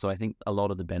 And so I think a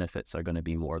lot of the benefits are going to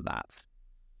be more that.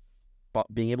 But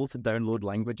being able to download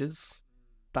languages,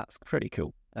 that's pretty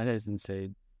cool. That is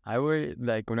insane. I worry,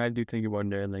 like, when I do think about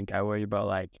Neuralink, I worry about,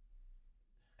 like,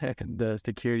 the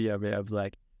security of it, of,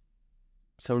 like,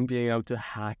 someone being able to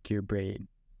hack your brain.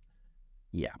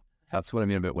 Yeah. That's what I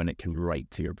mean about when it can write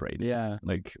to your brain. Yeah.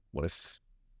 Like, what if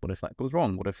that goes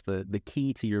wrong? What if the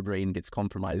key to your brain gets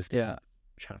compromised? Yeah.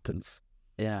 Which happens.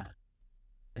 Yeah.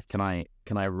 Can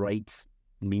I write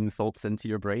mean thoughts into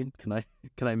your brain? Can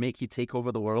I make you take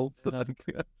over the world?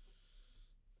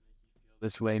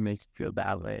 This way makes you feel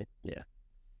that way. Yeah.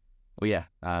 Well, yeah.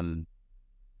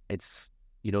 It's,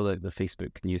 you know, the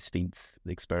Facebook news feeds,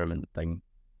 the experiment thing,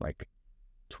 like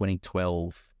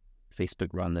 2012, Facebook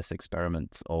ran this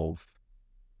experiment of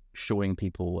showing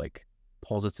people like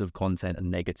positive content and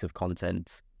negative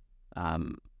content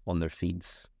on their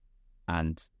feeds,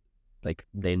 and like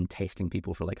then testing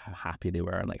people for like how happy they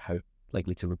were and like how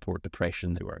likely to report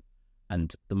depression they were.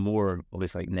 And the more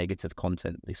obviously like negative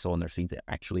content they saw on their feed, it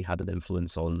actually had an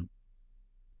influence on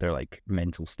their like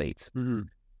mental state.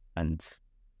 And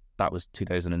that was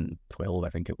 2012, I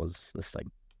think it was, this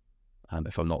thing,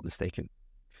 if I'm not mistaken.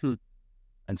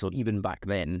 And so even back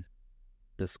then,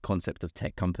 this concept of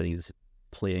tech companies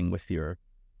playing with your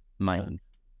mind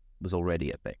was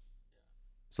already a thing.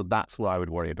 So that's what I would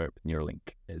worry about with Neuralink,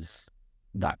 is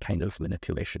that kind of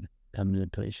manipulation.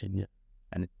 Yeah.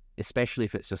 And especially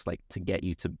if it's just like to get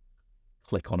you to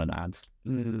click on an ad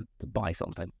to buy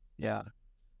something. Yeah.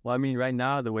 Well, I mean, right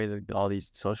now, the way that all these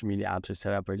social media apps are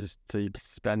set up are just so you can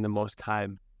spend the most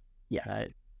time. Yeah.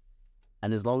 Right?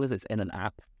 And as long as it's in an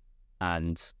app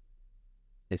and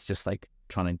it's just like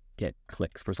trying to get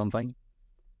clicks for something,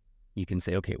 you can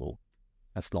say, okay, well,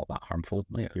 that's not that harmful.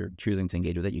 Like, if you're choosing to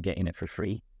engage with it, you're getting it for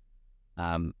free.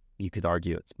 You could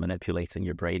argue it's manipulating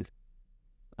your brain.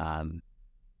 Through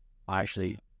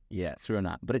an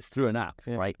app. But it's through an app,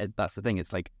 right? That's the thing.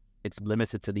 It's like, it's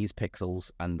limited to these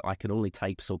pixels and I can only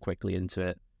type so quickly into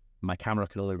it. My camera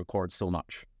can only record so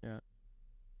much. Yeah.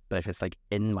 But if it's like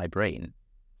in my brain,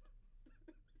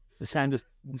 the sound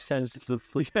you can't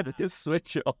just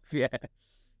switch it off. Yeah.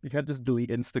 You can't just delete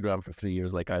Instagram for 3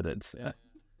 years like I did. Yeah.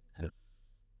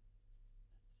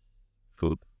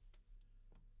 Cool.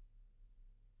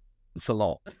 It's a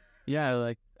lot. Yeah,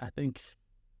 like I think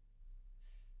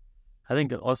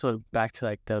also back to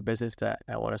like the business that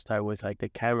I want to start with, like the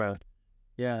camera.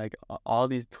 Yeah, like all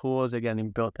these tools are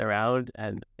getting built around,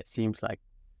 and it seems like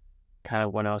kind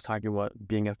of when I was talking about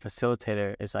being a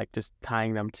facilitator, is like just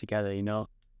tying them together, you know?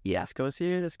 Yeah. This goes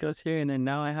here, and then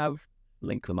now I have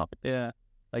Link them up. Yeah.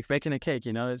 Like baking a cake,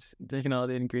 you know, it's taking all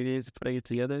the ingredients, putting it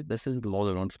together. This is the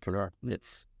modern entrepreneur.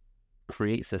 It's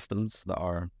create systems that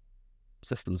are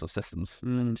systems of systems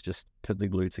and just put the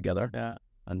glue together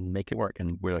and make it work.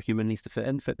 And where a human needs to fit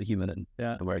in, fit the human in.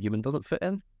 Yeah. And where a human doesn't fit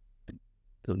in,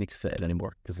 don't need to fit in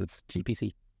anymore because it's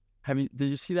GPT. Did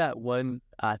you see that one,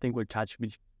 I think when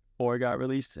ChatGPT 4 got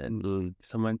released and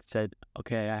someone said,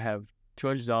 okay, I have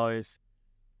 $200.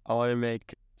 I want to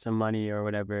make some money or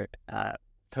whatever.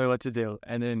 Tell me what to do.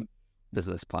 And then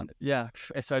business plan. Yeah.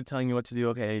 I started telling you what to do.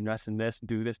 Okay, invest in this,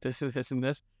 do this, and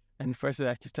this. And first I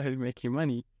actually started making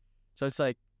money. So it's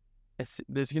like,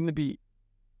 there's going to be,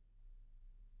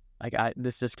 like,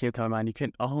 this just came to my mind. You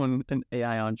can own an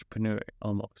AI entrepreneur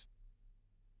almost.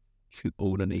 You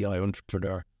own an AI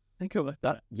entrepreneur. Think about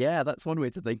that. Yeah, that's one way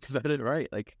to think about it, right?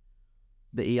 Like,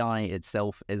 the AI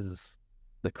itself is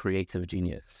the creative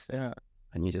genius. Yeah.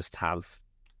 And you just have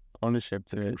ownership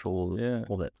to control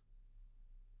of it.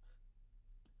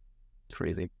 It's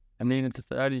crazy. I mean,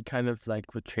 it's already kind of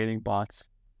like with trading bots.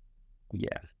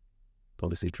 Yeah.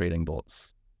 Obviously, trading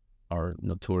bots are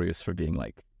notorious for being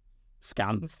like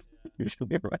scams,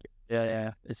 usually, right?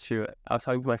 Yeah, it's true. I was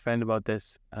talking to my friend about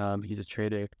this. He's a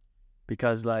trader,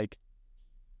 because like,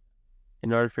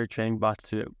 in order for trading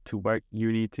bots to work,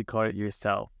 you need to code it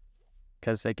yourself.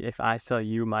 Because like, if I sell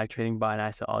you my trading bot and I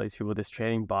sell all these people this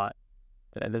trading bot,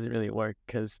 that doesn't really work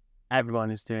because everyone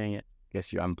is doing it. I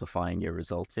guess you're amplifying your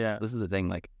results. Yeah. This is the thing.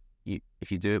 Like,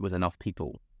 if you do it with enough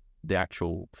people, the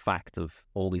actual fact of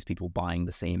all these people buying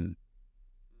the same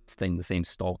thing, the same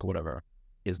stock or whatever,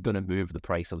 is going to move the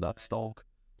price of that stock.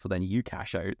 So then you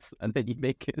cash out and then you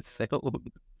make it sell.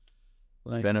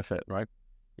 Like, benefit, right?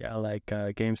 Yeah, like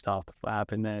GameStop, what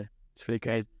happened there? It's pretty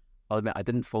crazy. I'll admit, I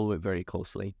didn't follow it very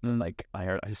closely. Like,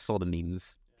 I just saw the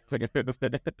memes.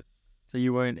 So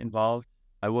you weren't involved?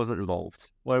 I wasn't involved.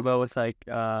 What about with like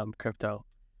crypto,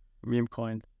 meme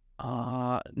coins?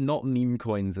 Not meme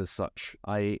coins as such.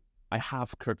 I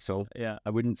have crypto. Yeah. I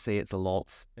wouldn't say it's a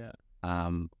lot. Yeah.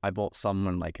 I bought some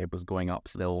when like it was going up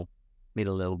still, made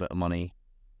a little bit of money.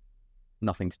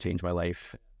 Nothing to change my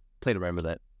life. Played around with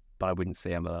it, but I wouldn't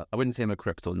say I'm a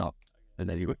crypto nut in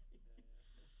any way.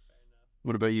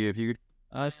 What about you? If you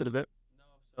I said a bit.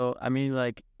 So I mean,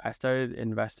 like, I started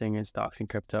investing in stocks and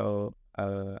crypto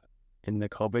in the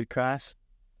COVID crash.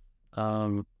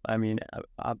 I mean,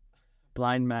 a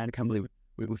blind man can't believe it.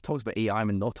 We've talked about AI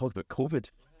and not talked about COVID.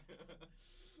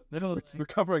 No, we're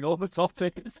covering all the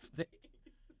topics.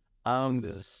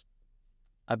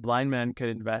 A blind man could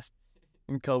invest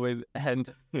in COVID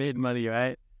and made money,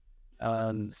 right?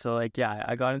 So like, yeah,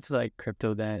 I got into like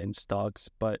crypto then and stocks,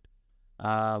 but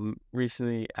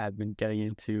recently I've been getting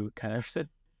into kind of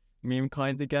meme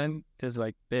coins again, because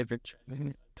like they've been trending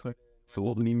on Twitter. So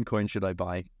what meme coin should I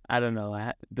buy? I don't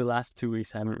know. The last 2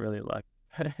 weeks I haven't really looked.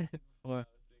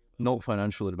 Not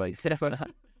financial advice.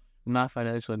 Not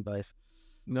financial advice.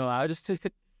 No, I would just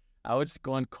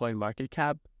go on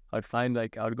CoinMarketCap. I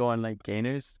would go on like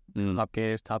gainers, top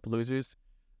gainers, top losers.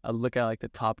 I'd look at like the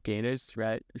top gainers,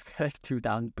 right? Like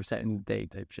 2,000% in a day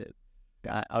type shit.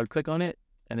 I would click on it,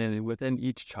 and then within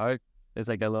each chart, there's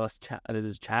like a little chat.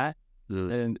 There's chat,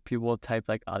 and people will type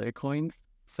like other coins.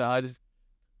 So I just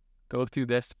go through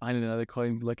this, find another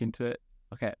coin, look into it.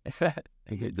 Okay,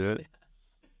 You could do it.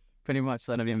 Pretty much.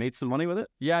 Then have you made some money with it?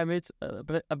 Yeah, I made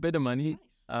a bit of money.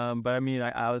 But I mean,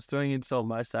 I was doing it so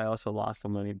much that I also lost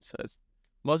some money. So it's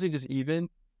mostly just even,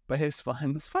 but it's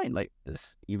fun. It's fine. Like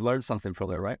this, you've learned something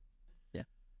from it, right?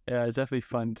 Yeah, it's definitely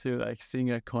fun too. Like seeing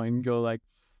a coin go like,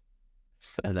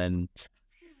 And then,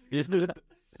 as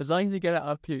long as you get it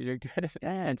up here, you're good.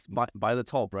 yeah, it's buy the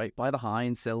top, right? Buy the high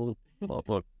and sell.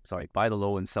 Buy the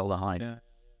low and sell the high. Yeah.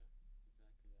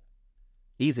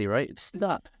 Easy, right? Just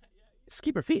that. Just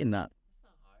keep repeating that.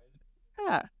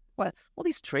 Yeah. Why all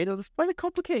these traders? Why are they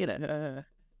complicating it?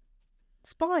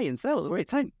 Just buy and sell at the right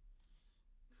time.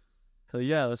 So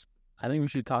yeah, I think we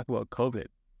should talk about COVID.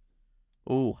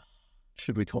 Oh,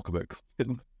 should we talk about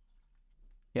COVID?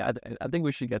 Yeah, I think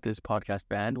we should get this podcast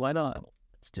banned. Why not?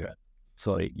 Let's do it.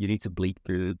 Sorry, you need to bleep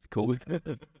through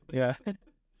COVID. Yeah.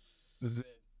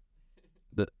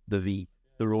 The V,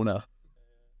 the Rona.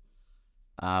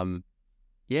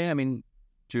 Yeah, I mean,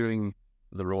 during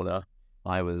the Rona,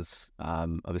 I was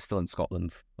still in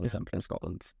Scotland. I was in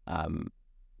Scotland. And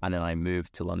then I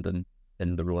moved to London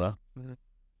in the Rona. Mm-hmm.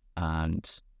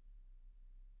 And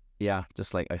yeah,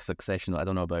 just like a succession. I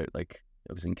don't know about, like,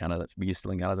 I was in Canada. Were you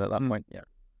still in Canada at that point? Yeah.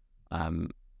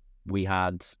 We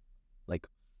had like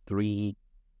 3,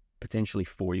 potentially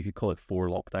 4. You could call it 4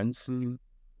 lockdowns.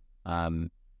 Mm-hmm.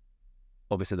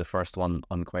 Obviously, the first one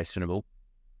unquestionable.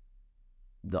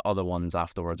 The other ones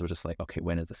afterwards were just like, okay,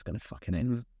 when is this going to fucking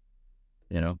end?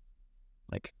 Mm-hmm. You know,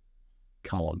 like,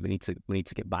 come on, we need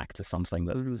to get back to something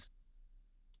that was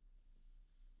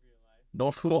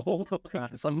normal,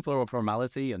 some form of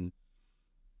formality, and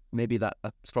maybe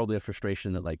that's probably a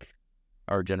frustration that like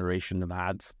our generation have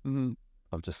had,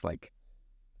 of just like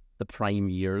the prime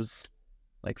years.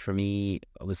 Like for me,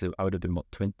 I would have been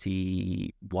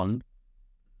 21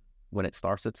 when it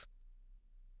started,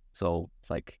 so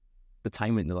like the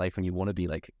time in the life when you want to be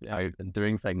like out and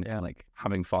doing things and like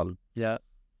having fun. Yeah.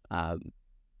 For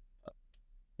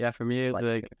me, it was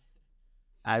like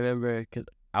I remember because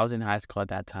I was in high school at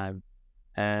that time,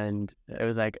 and it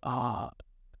was like, oh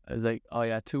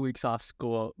yeah, 2 weeks off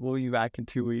school. We'll be back in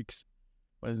 2 weeks.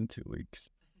 It wasn't 2 weeks.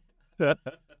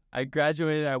 I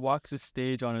graduated. I walked the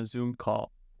stage on a Zoom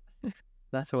call.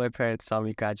 That's what my parents saw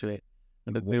me graduate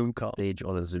on a Zoom call. Stage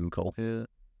on a Zoom call. Yeah.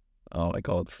 Oh my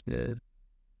God. Yeah.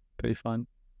 Pretty fun.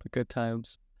 But good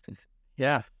times.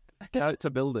 Yeah. Out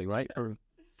to building, right?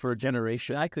 For a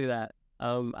generation. Exactly that.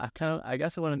 I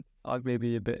guess I want to talk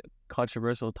maybe a bit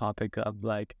controversial topic of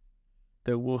like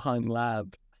the Wuhan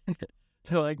lab.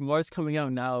 So like more's coming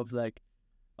out now of like,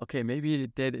 okay, maybe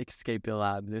it did escape the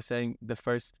lab. They're saying the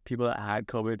first people that had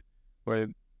COVID were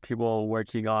people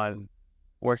working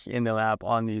in the lab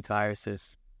on these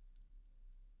viruses.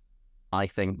 I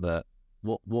think that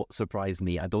what surprised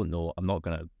me, I don't know, I'm not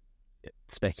going to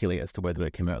speculate as to whether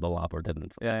it came out of the lab or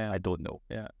didn't. Yeah. I don't know.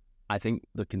 Yeah. I think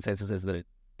the consensus is that it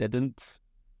didn't,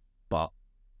 but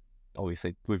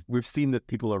obviously we've seen that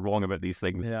people are wrong about these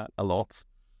things a lot.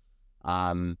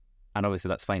 And obviously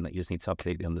that's fine, like you just need to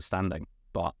update the understanding.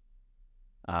 But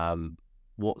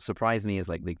what surprised me is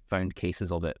like they found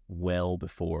cases of it well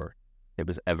before it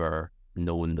was ever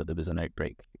known that there was an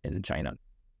outbreak in China.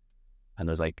 And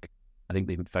there's like, I think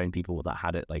they found people that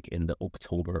had it like in the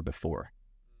October before.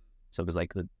 So it was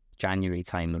like the January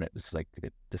time when it was like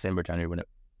December, January when it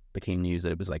became news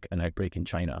that it was like an outbreak in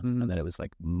China. Mm-hmm. And then it was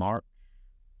like March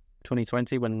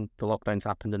 2020 when the lockdowns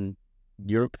happened in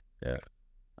Europe. Yeah.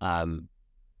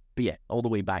 But yeah, all the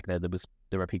way back there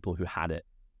were people who had it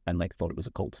and like thought it was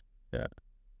a cold. Yeah.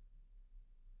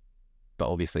 But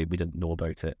obviously we didn't know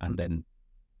about it, and then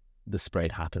the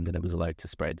spread happened and it was allowed to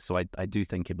spread. So I do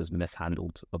think it was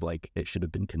mishandled, of like it should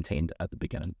have been contained at the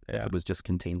beginning. Yeah. It was just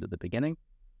contained at the beginning.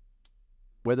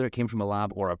 Whether it came from a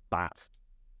lab or a bat,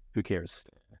 who cares?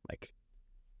 Like,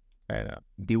 I know.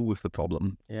 Deal with the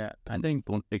problem. Yeah. I think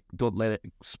don't let it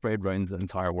spread around the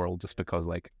entire world just because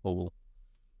like, oh, well,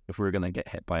 if we're going to get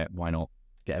hit by it, why not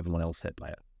get everyone else hit by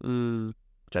it?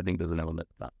 Which I think there's an element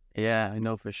of that. Yeah, I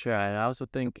know for sure. And I also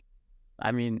think,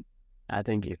 I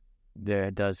think if there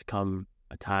does come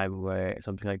a time where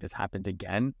something like this happens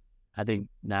again, I think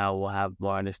now we'll have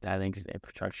more understanding and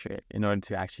infrastructure in order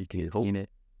to actually contain it.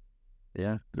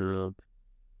 Yeah.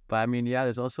 But I mean, yeah,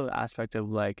 there's also an aspect of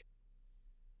like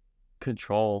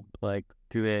control. Like,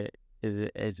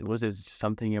 was it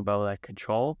something about like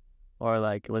control, or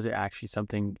like was it actually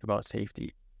something about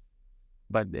safety?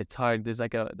 But it's hard. There's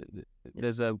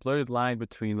a blurred line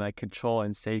between like control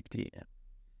and safety.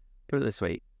 Put it this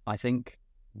way, I think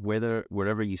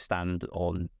wherever you stand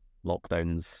on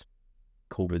lockdowns,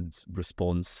 COVID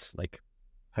response, like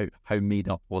how made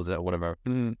up was it or whatever.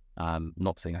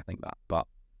 Not saying I think that, but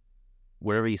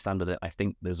wherever you stand with it, I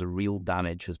think there's a real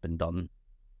damage has been done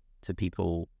to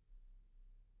people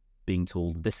being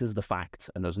told this is the fact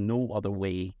and there's no other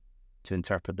way to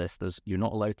interpret this. You're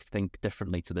not allowed to think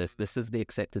differently to this. This is the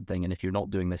accepted thing, and if you're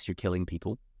not doing this, you're killing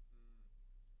people.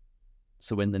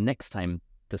 So when the next time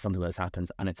that something like this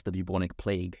happens, and it's the bubonic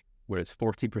plague, where it's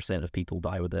 40% of people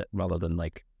die with it rather than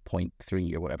like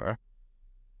 0.3 or whatever,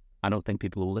 I don't think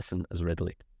people will listen as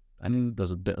readily. I mean,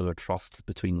 there's a bit of a trust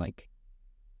between like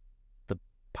the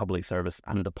public service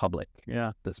and the public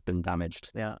that's been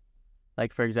damaged. Yeah.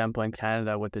 Like, for example, in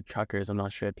Canada with the truckers, I'm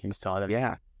not sure if you saw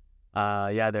that.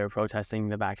 They were protesting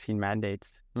the vaccine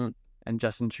mandates. And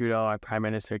Justin Trudeau, our prime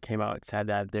minister, came out and said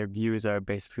that their views are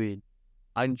basically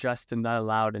unjust and not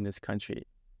allowed in this country.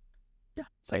 Yeah.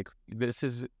 It's like,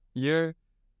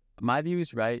 my view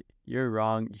is right, you're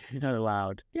wrong, you're not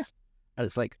allowed. Yeah. And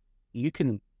it's like, you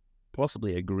can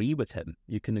possibly agree with him.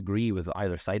 You can agree with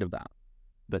either side of that.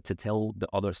 But to tell the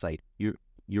other side, you're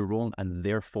wrong, and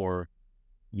therefore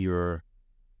you're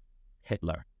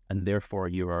Hitler, and therefore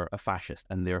you are a fascist,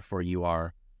 and therefore you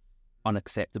are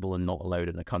unacceptable and not allowed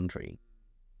in a country.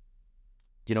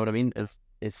 Do you know what I mean?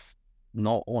 It's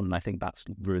not on. I think that's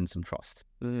ruined some trust.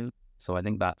 Mm-hmm. So I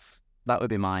think that would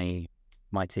be my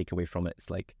takeaway from it. It's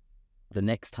like the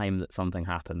next time that something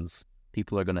happens,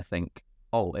 people are going to think,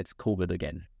 oh, it's COVID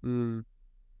again.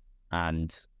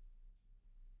 And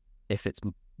if it's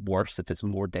worse, if it's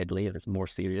more deadly, if it's more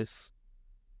serious,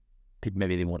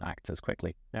 maybe they won't act as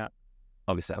quickly. Yeah.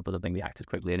 Obviously, I don't think they acted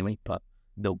quickly anyway, but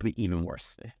they'll be even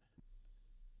worse.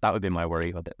 That would be my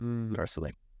worry with it,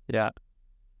 personally. Yeah.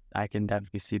 I can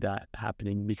definitely see that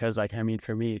happening because, like, I mean,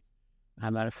 for me,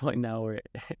 I'm at a point now where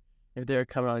if they're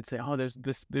coming out and say, oh, there's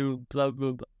this new blah,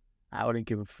 blah, blah, I wouldn't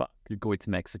give a fuck. You're going to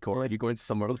Mexico, or you're going to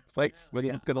some other place where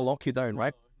they're going to lock you down,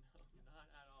 right? No,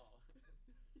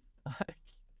 not at all.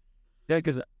 Yeah,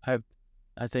 because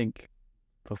I think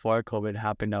before COVID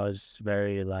happened, I was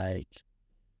very like,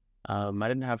 I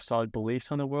didn't have solid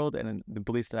beliefs on the world, and the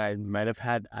beliefs that I might have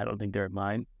had, I don't think they're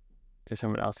mine. They're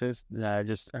someone else's that I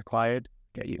just acquired,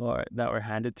 or that were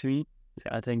handed to me.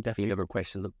 I think definitely. You never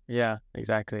questioned them. Yeah,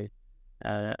 exactly.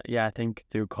 I think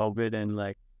through COVID and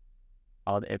like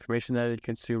all the information that I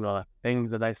consumed, all the things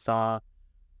that I saw,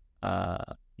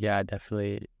 I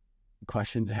definitely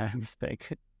questioned everything.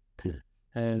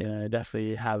 And I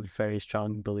definitely have very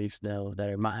strong beliefs now that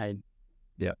are mine.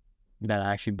 Yeah. That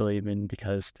I actually believe in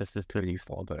because this is pretty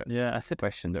thought about it. Yeah. That's a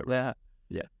question that. Yeah.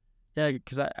 Yeah. Yeah,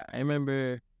 because I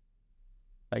remember,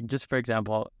 like, just for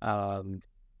example,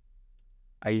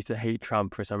 I used to hate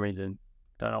Trump for some reason.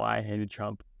 Don't know why I hated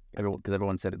Trump. Because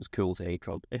everyone said it was cool to hate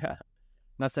Trump. Yeah.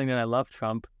 Not saying that I love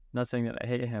Trump. Not saying that I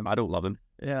hate him. I don't love him.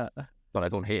 Yeah. But I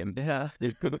don't hate him. Yeah.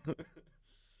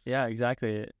 Yeah,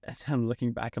 exactly. And I'm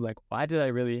looking back, I'm like, why did I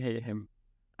really hate him?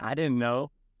 I didn't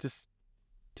know. Just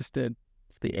did.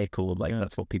 It's the echo of, like,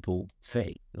 that's what people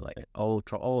say. They're like, oh,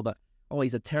 Trump,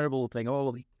 he's a terrible thing.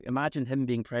 Oh, imagine him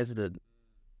being president.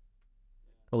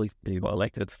 Well, he got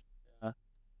elected. Yeah.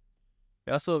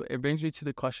 Also, it brings me to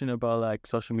the question about, like,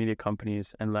 social media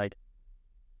companies and, like,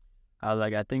 how,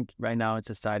 like, I think right now in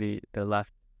society, the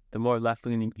more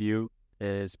left-leaning view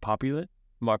is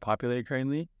more popular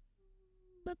currently.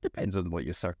 That depends on what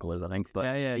your circle is, I think. But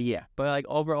yeah. But, like,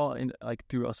 overall, in like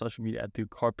through all social media, through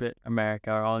corporate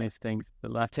America, or all these things, the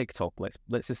left. TikTok,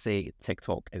 let's just say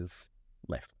TikTok is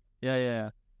left. Yeah.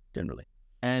 Generally.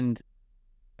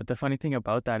 But the funny thing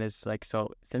about that is, like,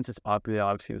 so since it's popular,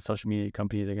 obviously the social media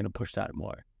companies are going to push that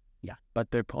more. Yeah. But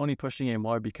they're only pushing it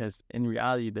more because in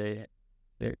reality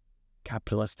they're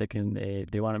capitalistic and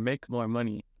they want to make more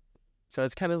money. So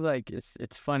it's kind of like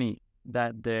it's funny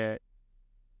that they're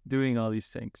doing all these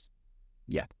things.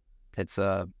 Yeah. It's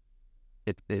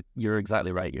you're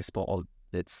exactly right. You're spot on.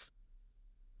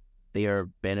 They are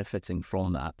benefiting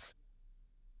from that.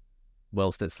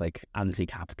 Whilst it's like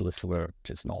anti-capitalist, where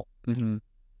it's not. Mm-hmm.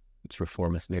 It's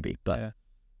reformist maybe, but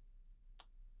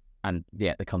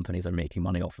the companies are making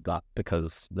money off of that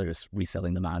because they're just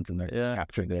reselling the ads and they're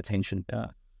capturing the attention. Yeah,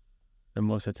 the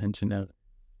most attention now,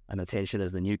 and attention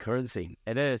is the new currency.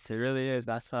 It is. It really is.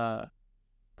 That's how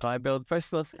I build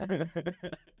first love.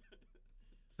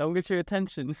 Don't get your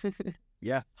attention.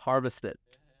 Yeah, harvest it.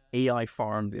 AI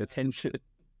farm the attention.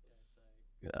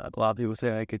 A lot of people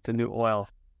say like it's a new oil,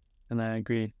 and I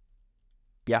agree.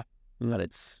 Yeah, but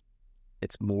it's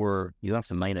more. You don't have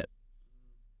to mine it.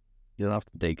 You don't have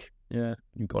to dig. Yeah,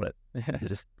 you got it. You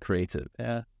just create it.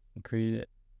 Yeah, create it.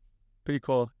 Pretty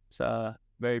cool. It's a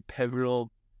very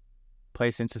pivotal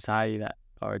place in society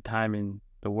or time in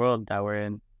the world that we're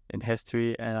in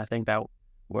history, and I think that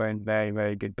we're in very,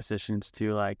 very good positions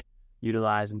to like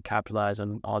utilize and capitalize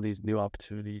on all these new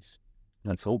opportunities.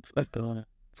 Let's hope. Let's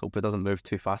hope it doesn't move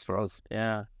too fast for us.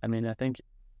 Yeah, I mean, I think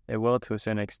it will to a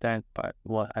certain extent, but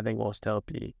I think we'll still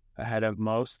be ahead of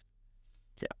most.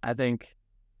 Yeah, I think,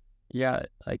 yeah,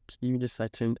 like even just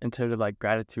like in terms of like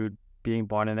gratitude, being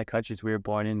born in the countries we were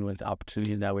born in, with the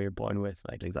opportunities that we were born with,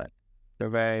 like Exactly. they're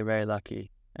very, very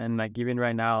lucky. And like even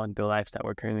right now in the lives that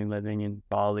we're currently living in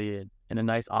Bali, in a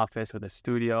nice office with a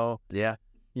studio, Yeah.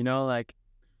 like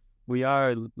we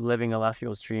are living a lot of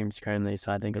people's dreams currently.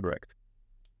 So I think Correct.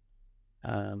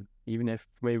 even if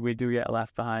we do get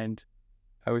left behind,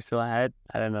 are we still ahead?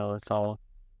 I don't know. It's all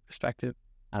perspective.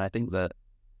 And I think that,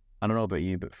 I don't know about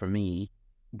you, but for me,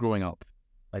 growing up,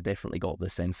 I definitely got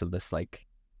the sense of this, like,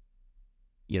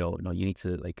 no, you need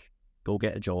to like go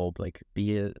get a job, like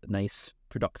be a nice,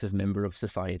 productive member of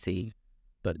society,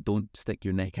 but don't stick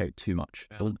your neck out too much.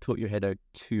 Yeah. Don't put your head out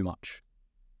too much.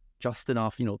 Just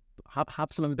enough, have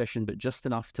some ambition, but just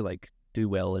enough to like do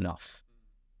well enough.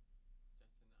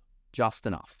 Just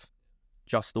enough.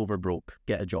 Just over broke.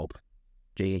 Get a job.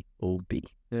 J-O-B.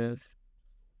 Yes.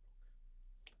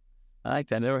 I like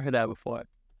that. I never heard that before.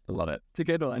 I love it. It's a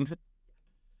good one.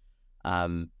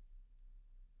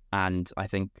 And I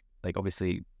think, like,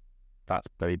 obviously, that's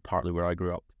very partly where I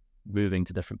grew up. Moving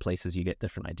to different places, you get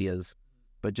different ideas.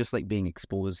 But just like being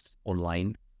exposed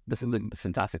online, this is the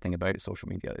fantastic thing about social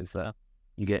media, is that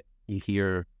you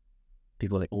hear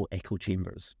people like, oh, echo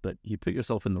chambers. But you put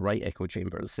yourself in the right echo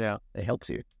chambers, yeah, it helps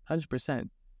you. 100%.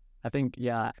 I think,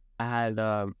 yeah, I had,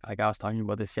 like I was talking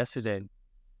about this yesterday,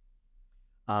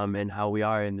 and how we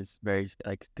are in this very,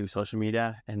 like, through social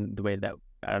media, and the way that,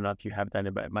 I don't know if you have done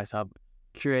it, but myself,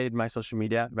 curated my social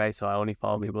media, right? So I only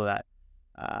follow people that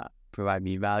provide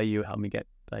me value, help me get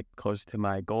like closer to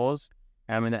my goals.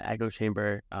 And I'm in the echo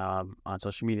chamber on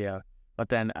social media, but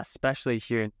then especially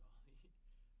here,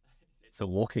 it's a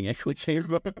walking echo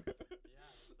chamber. Yeah,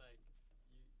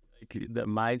 it's like the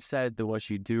mindset, the what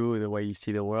you do, the way you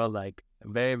see the world, like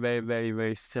very, very, very,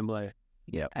 very similar.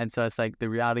 Yeah. And so it's like the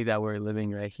reality that we're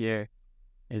living right here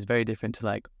is very different to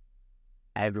like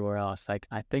everywhere else. Like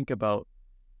I think about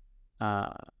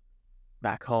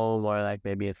back home, or like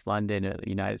maybe it's London or the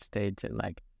United States, and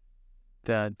like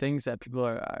the things that people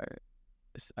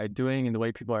are doing and the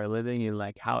way people are living, and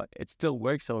like how it still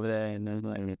works over there. And then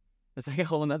like it's like a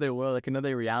whole another world, like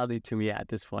another reality to me at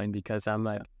this point, because I'm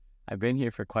like, I've been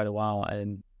here for quite a while,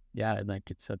 and yeah,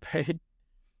 like it's a very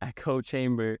echo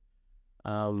chamber,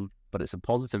 but it's a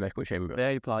positive echo chamber.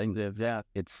 Very positive, yeah.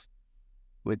 It's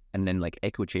and then like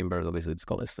echo chamber, obviously it's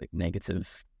got this like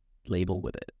negative label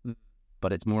with it.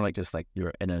 But it's more like just like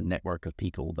you're in a network of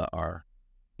people that are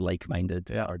like-minded,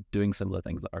 that are doing similar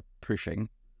things, that are pushing,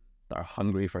 that are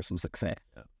hungry for some success.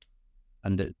 Yeah.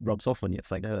 And it rubs off on you. It's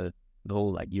like the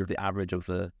whole, like, you're the average of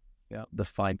the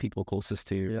 5 people closest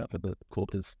to you. Yeah. The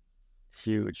quote is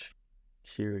huge.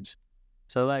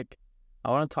 So like,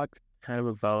 I want to talk kind of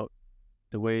about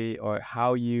the way or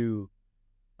how you,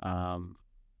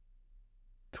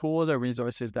 tools or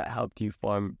resources that helped you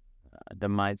form the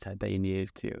mindset that you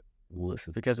needed to.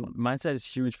 Because mindset is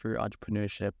huge for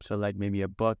entrepreneurship. So like maybe a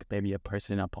book, maybe a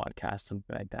person, a podcast,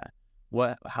 something like that.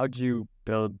 How'd you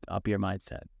build up your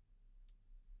mindset?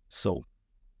 So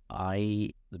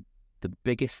the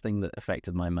biggest thing that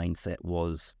affected my mindset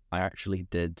was I actually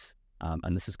did,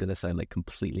 and this is going to sound like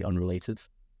completely unrelated,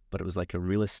 but it was like a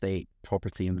real estate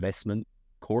property investment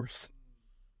course.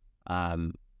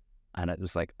 And it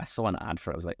was like, I saw an ad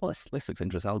for it. I was like, oh, this looks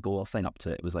interesting. I'll sign up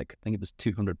to it. It was like, I think it was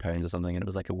 £200 or something. And it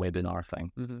was like a webinar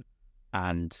thing. Mm-hmm.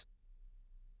 And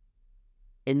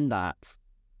in that,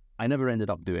 I never ended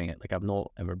up doing it. Like, I've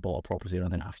not ever bought a property or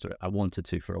anything after it. I wanted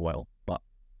to for a while, but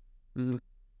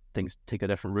things take a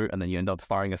different route. And then you end up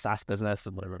starting a SaaS business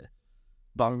and whatever.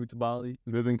 Moving to Bali.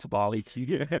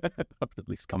 At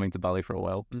least coming to Bali for a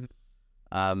while.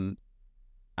 Mm-hmm.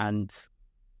 And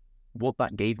what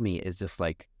that gave me is just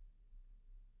like,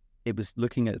 it was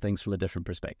looking at things from a different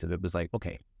perspective. It was like,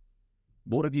 okay,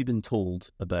 what have you been told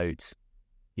about,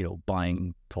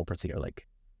 buying property, or like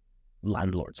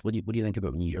landlords? What do you think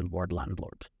about when you hear the word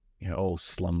landlord?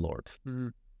 Slumlord. Mm-hmm.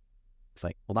 It's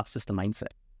like, well, that's just a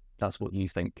mindset. That's what you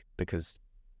think, because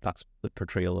that's the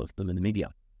portrayal of them in the media.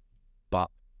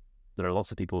 But there are lots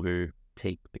of people who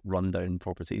take rundown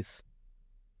properties,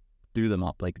 do them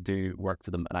up, like do work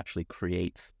to them, and actually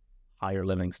create higher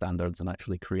living standards, and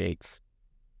actually create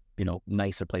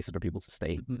nicer places for people to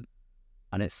stay. Mm-hmm.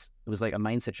 And it was like a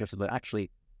mindset shift of like, actually,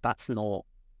 that's not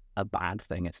a bad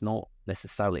thing. It's not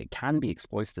necessarily, it can be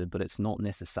exploitative, but it's not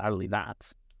necessarily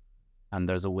that. And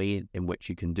there's a way in which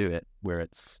you can do it where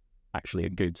it's actually a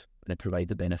good, and it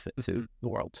provides a benefit to the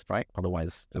world, right?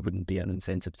 Otherwise, there wouldn't be an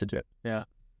incentive to do it. Yeah.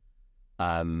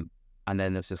 And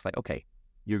then it's just like, okay,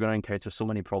 you're going to encounter so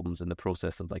many problems in the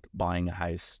process of like buying a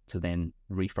house to then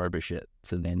refurbish it,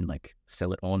 to then like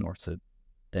sell it on, or to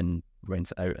then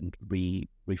rent it out and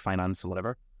refinance or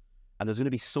whatever. And there's going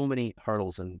to be so many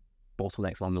hurdles and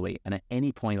bottlenecks along the way. And at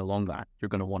any point along that, you're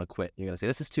going to want to quit. You're going to say,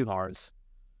 this is too hard.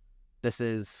 This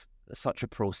is such a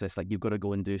process. Like, you've got to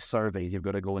go and do surveys. You've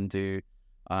got to go and do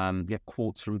get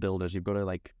quotes from builders. You've got to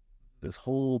like this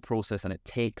whole process, and it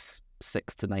takes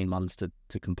 6 to 9 months to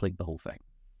complete the whole thing.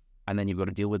 And then you've got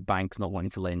to deal with banks not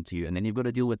wanting to lend to you. And then you've got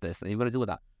to deal with this, and you've got to deal with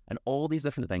that. And all these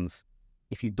different things,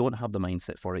 if you don't have the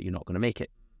mindset for it, you're not going to make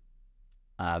it.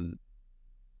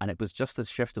 And it was just this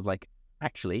shift of like,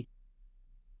 actually,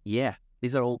 yeah,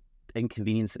 these are all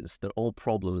inconveniences. They're all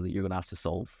problems that you're going to have to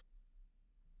solve.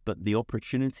 But the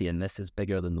opportunity in this is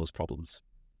bigger than those problems.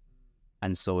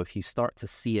 And so if you start to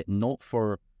see it not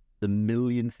for the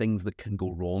million things that can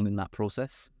go wrong in that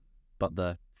process, but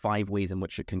the 5 ways in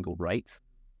which it can go right,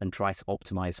 and try to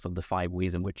optimize for the 5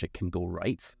 ways in which it can go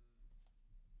right,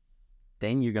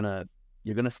 then you're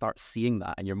gonna start seeing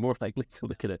that, and you're more likely to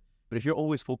look at it. But if you're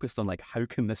always focused on like, how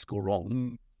can this go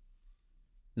wrong?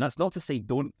 And that's not to say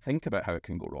don't think about how it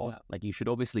can go wrong. Like, you should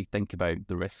obviously think about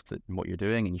the risks in what you're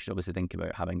doing, and you should obviously think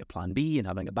about having a plan B and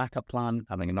having a backup plan,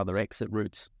 having another exit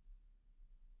route.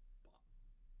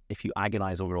 If you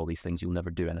agonize over all these things, you'll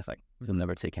never do anything. You'll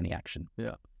never take any action.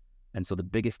 Yeah. And so the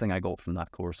biggest thing I got from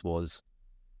that course was,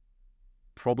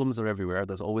 problems are everywhere.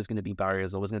 There's always going to be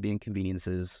barriers, always going to be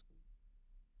inconveniences.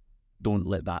 Don't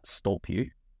let that stop you.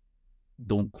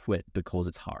 Don't quit because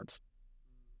it's hard.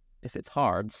 If it's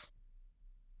hard,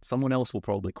 someone else will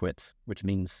probably quit, which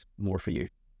means more for you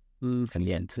in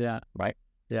the end. Yeah. Right?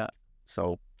 Yeah.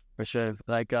 So for sure.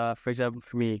 Like, for example,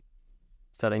 for me,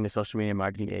 starting a social media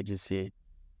marketing agency,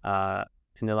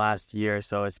 in the last year or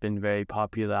so, it's been very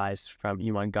popularized from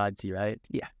Iman Gadzi, right?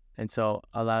 Yeah. And so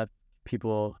a lot of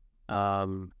people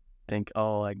think,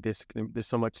 oh, like there's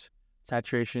so much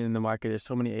saturation in the market. There's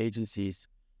so many agencies.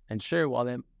 And sure, while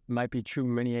that might be true,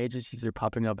 many agencies are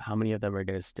popping up. How many of them are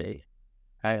going to stay?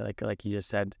 Right? Like you just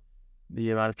said, the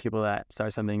amount of people that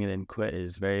start something and then quit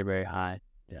is very, very high.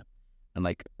 Yeah. And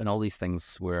like, and all these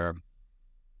things where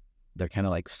they're kind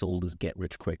of like sold as get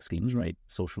rich quick schemes, right?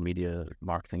 Social media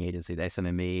marketing agency, the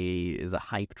SMMA is a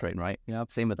hype train, right? Yeah.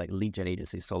 Same with like lead gen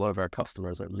agencies. So a lot of our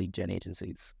customers are lead gen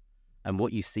agencies. And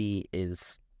what you see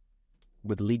is,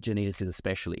 with lead gen agencies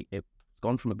especially, it's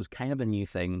gone from, it was kind of a new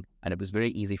thing, and it was very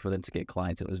easy for them to get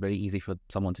clients. It was very easy for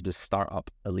someone to just start up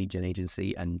a lead gen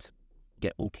agency and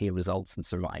get okay results and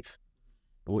survive.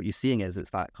 But what you're seeing is,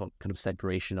 it's that kind of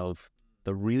separation of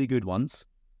the really good ones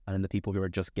and then the people who are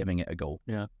just giving it a go.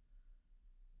 Yeah.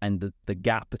 And the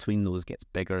gap between those gets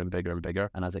bigger and bigger and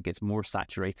bigger. And as it gets more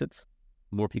saturated,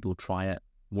 more people try it,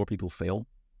 more people fail.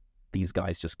 These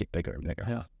guys just get bigger and bigger.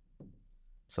 Yeah.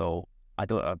 So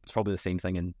it's probably the same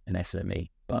thing in SMA,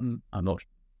 but I'm not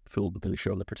fully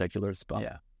sure of the particulars.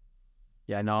 But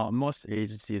yeah, no, most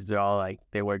agencies, they're all like,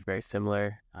 they work very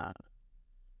similar.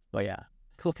 But yeah,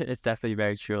 it's definitely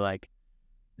very true. Like,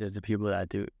 there's the people that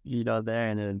do, there,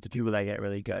 and then the people that get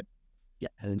really good. Yeah.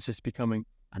 And it's just becoming,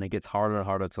 and it gets harder and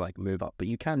harder to like move up, but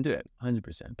you can do it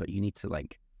 100%. But you need to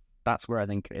like, that's where I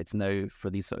think it's now, for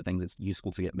these sort of things, it's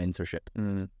useful to get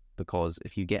mentorship. Because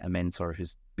if you get a mentor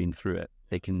who's been through it,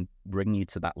 they can bring you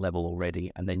to that level already,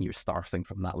 and then you're starting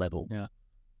from that level. Yeah.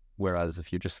 Whereas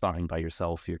if you're just starting by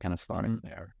yourself, you're kind of starting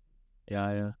there.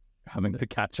 Yeah. Having to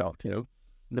catch up,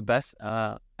 The best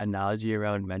analogy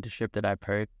around mentorship that I've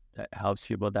heard that helps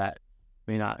people that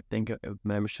may not think of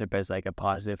membership as like a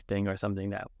positive thing or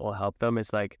something that will help them,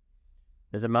 is like,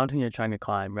 there's a mountain you're trying to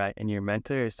climb, right? And your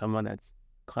mentor is someone that's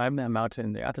climbed that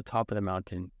mountain. They're at the top of the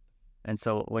mountain. And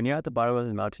so when you're at the bottom of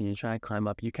the mountain, you're trying to climb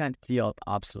up, you can't see all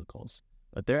the obstacles.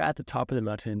 But they're at the top of the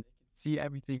mountain, they can see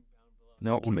everything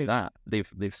down below. Not only that,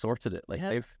 they've sorted it. Like,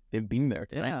 they've been there.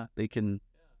 Yeah. They can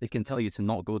tell you to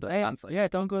not go there. Hey,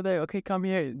 don't go there. Okay, come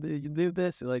here. You do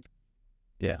this. Like,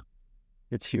 yeah,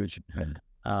 it's huge.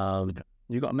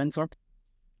 You got a mentor?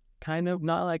 Kind of,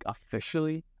 not like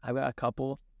officially. I've got a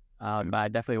couple, but I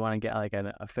definitely want to get like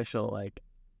an official, like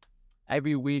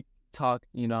every week talk.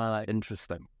 Like,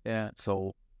 interesting. Yeah.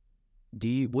 So,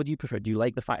 what do you prefer? Do you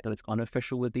like the fact that it's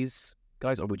unofficial with these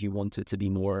guys, or would you want it to be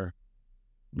more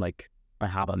like, I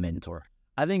have a mentor?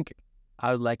 I think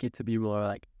I would like it to be more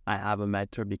like, I have a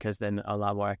mentor, because then a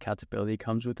lot more accountability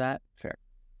comes with that. Fair.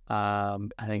 I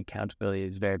think accountability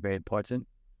is very, very important.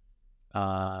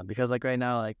 Because like right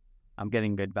now, like, I'm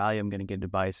getting good value, I'm getting good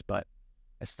advice, but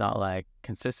it's not like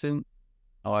consistent,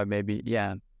 or maybe,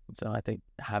 So I think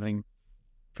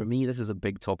for me, this is a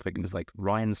big topic, and it's like,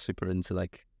 Ryan's super into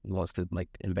like, wants to like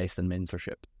invest in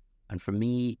mentorship. And for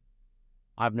me,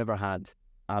 I've never had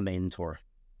a mentor.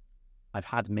 I've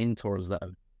had mentors that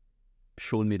have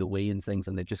shown me the way in things,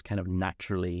 and they've just kind of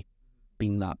naturally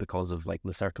been that because of like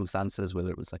the circumstances, whether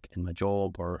it was like in my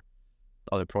job or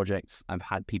other projects. I've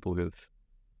had people who've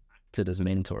acted as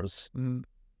mentors, and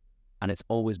it's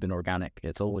always been organic.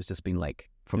 It's always just been like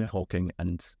from talking,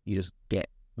 and you just get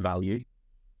value.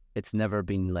 It's never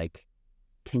been like,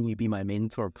 can you be my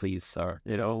mentor, please, sir?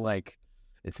 You know, like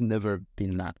it's never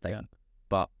been that thing. Yeah.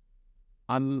 But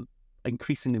I'm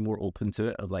increasingly more open to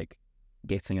it, of like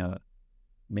getting a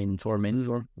mentor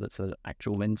that's an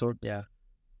actual mentor. Yeah.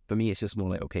 For me, it's just more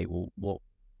like, okay, well,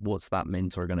 what's that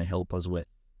mentor going to help us with?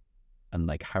 And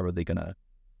like, how are they going to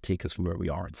take us from where we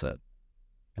are to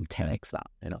and 10x that,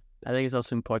 you know? I think it's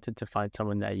also important to find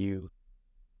someone that you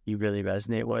really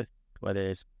resonate with, whether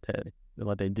it's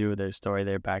what they do, their story,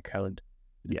 their background.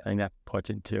 Yeah. I think that's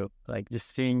important too. Like just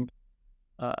seeing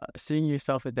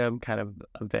yourself with them kind of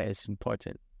a bit is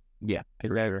important. Yeah.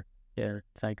 Sure. Yeah.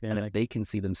 It's like, and if they can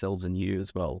see themselves in you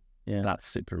as well, that's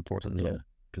super important as well.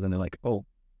 Because then they're like, oh,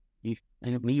 you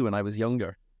know me when I was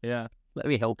younger. Yeah. Let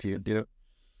me help you, you know?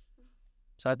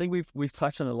 So I think we've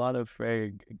touched on a lot of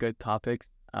very good topics.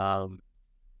 I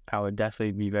would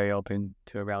definitely be very open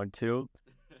to a round 2.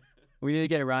 We need to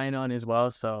get Ryan on as well,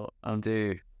 so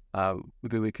maybe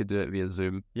we could do it via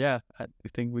Zoom. Yeah, I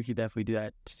think we could definitely do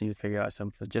that. Just need to figure out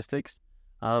some logistics.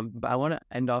 But I want to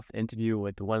end off the interview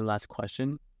with one last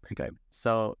question. Okay.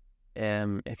 So,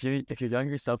 if your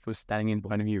younger self was standing in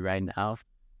front of you right now,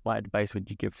 what advice would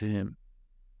you give to him?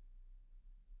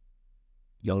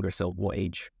 Younger self, what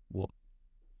age?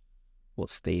 What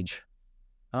stage?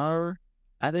 I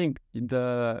think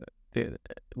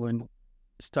when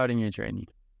starting your journey.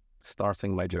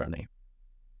 Starting my journey.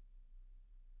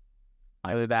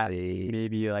 Either that,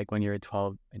 maybe like when you're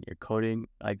 12 and you're coding,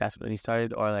 like that's when you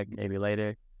started, or like maybe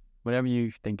later, whatever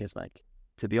you think is like.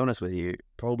 To be honest with you,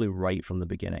 probably right from the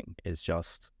beginning is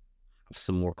just have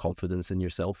some more confidence in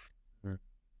yourself.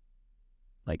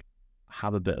 Like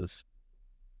have a bit of,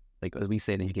 like as we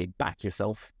say in the UK, back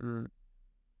yourself.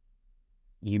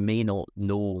 You may not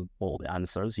know all the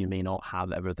answers. You may not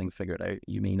have everything figured out.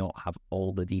 You may not have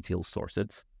all the details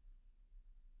sorted,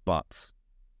 but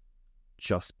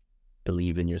just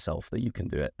believe in yourself that you can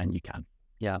do it, and you can.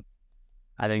 Yeah.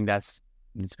 I think it's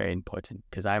very important,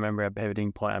 because I remember a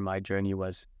pivoting point on my journey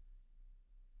was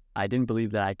I didn't believe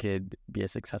that I could be a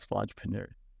successful entrepreneur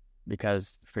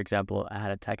because, for example, I had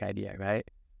a tech idea, right?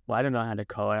 Well, I don't know how to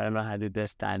code. I don't know how to do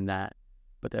this, that, and that.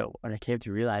 But what I came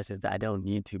to realize is that I don't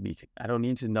need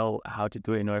to know how to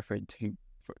do it in order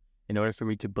for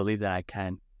me to believe that I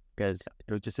can, because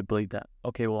it was just a belief that,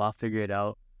 okay, well, I'll figure it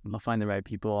out. I'll find the right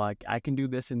people. I can do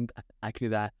this and I can do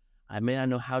that. I may not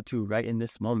know how to right in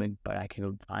this moment, but I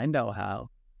can find out how.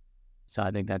 So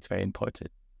I think that's very important.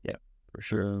 Yeah, for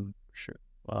sure.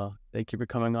 Well, thank you for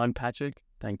coming on, Patrick.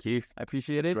 Thank you. I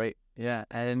appreciate it. Great. Yeah,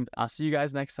 and I'll see you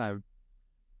guys next time.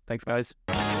 Thanks, guys.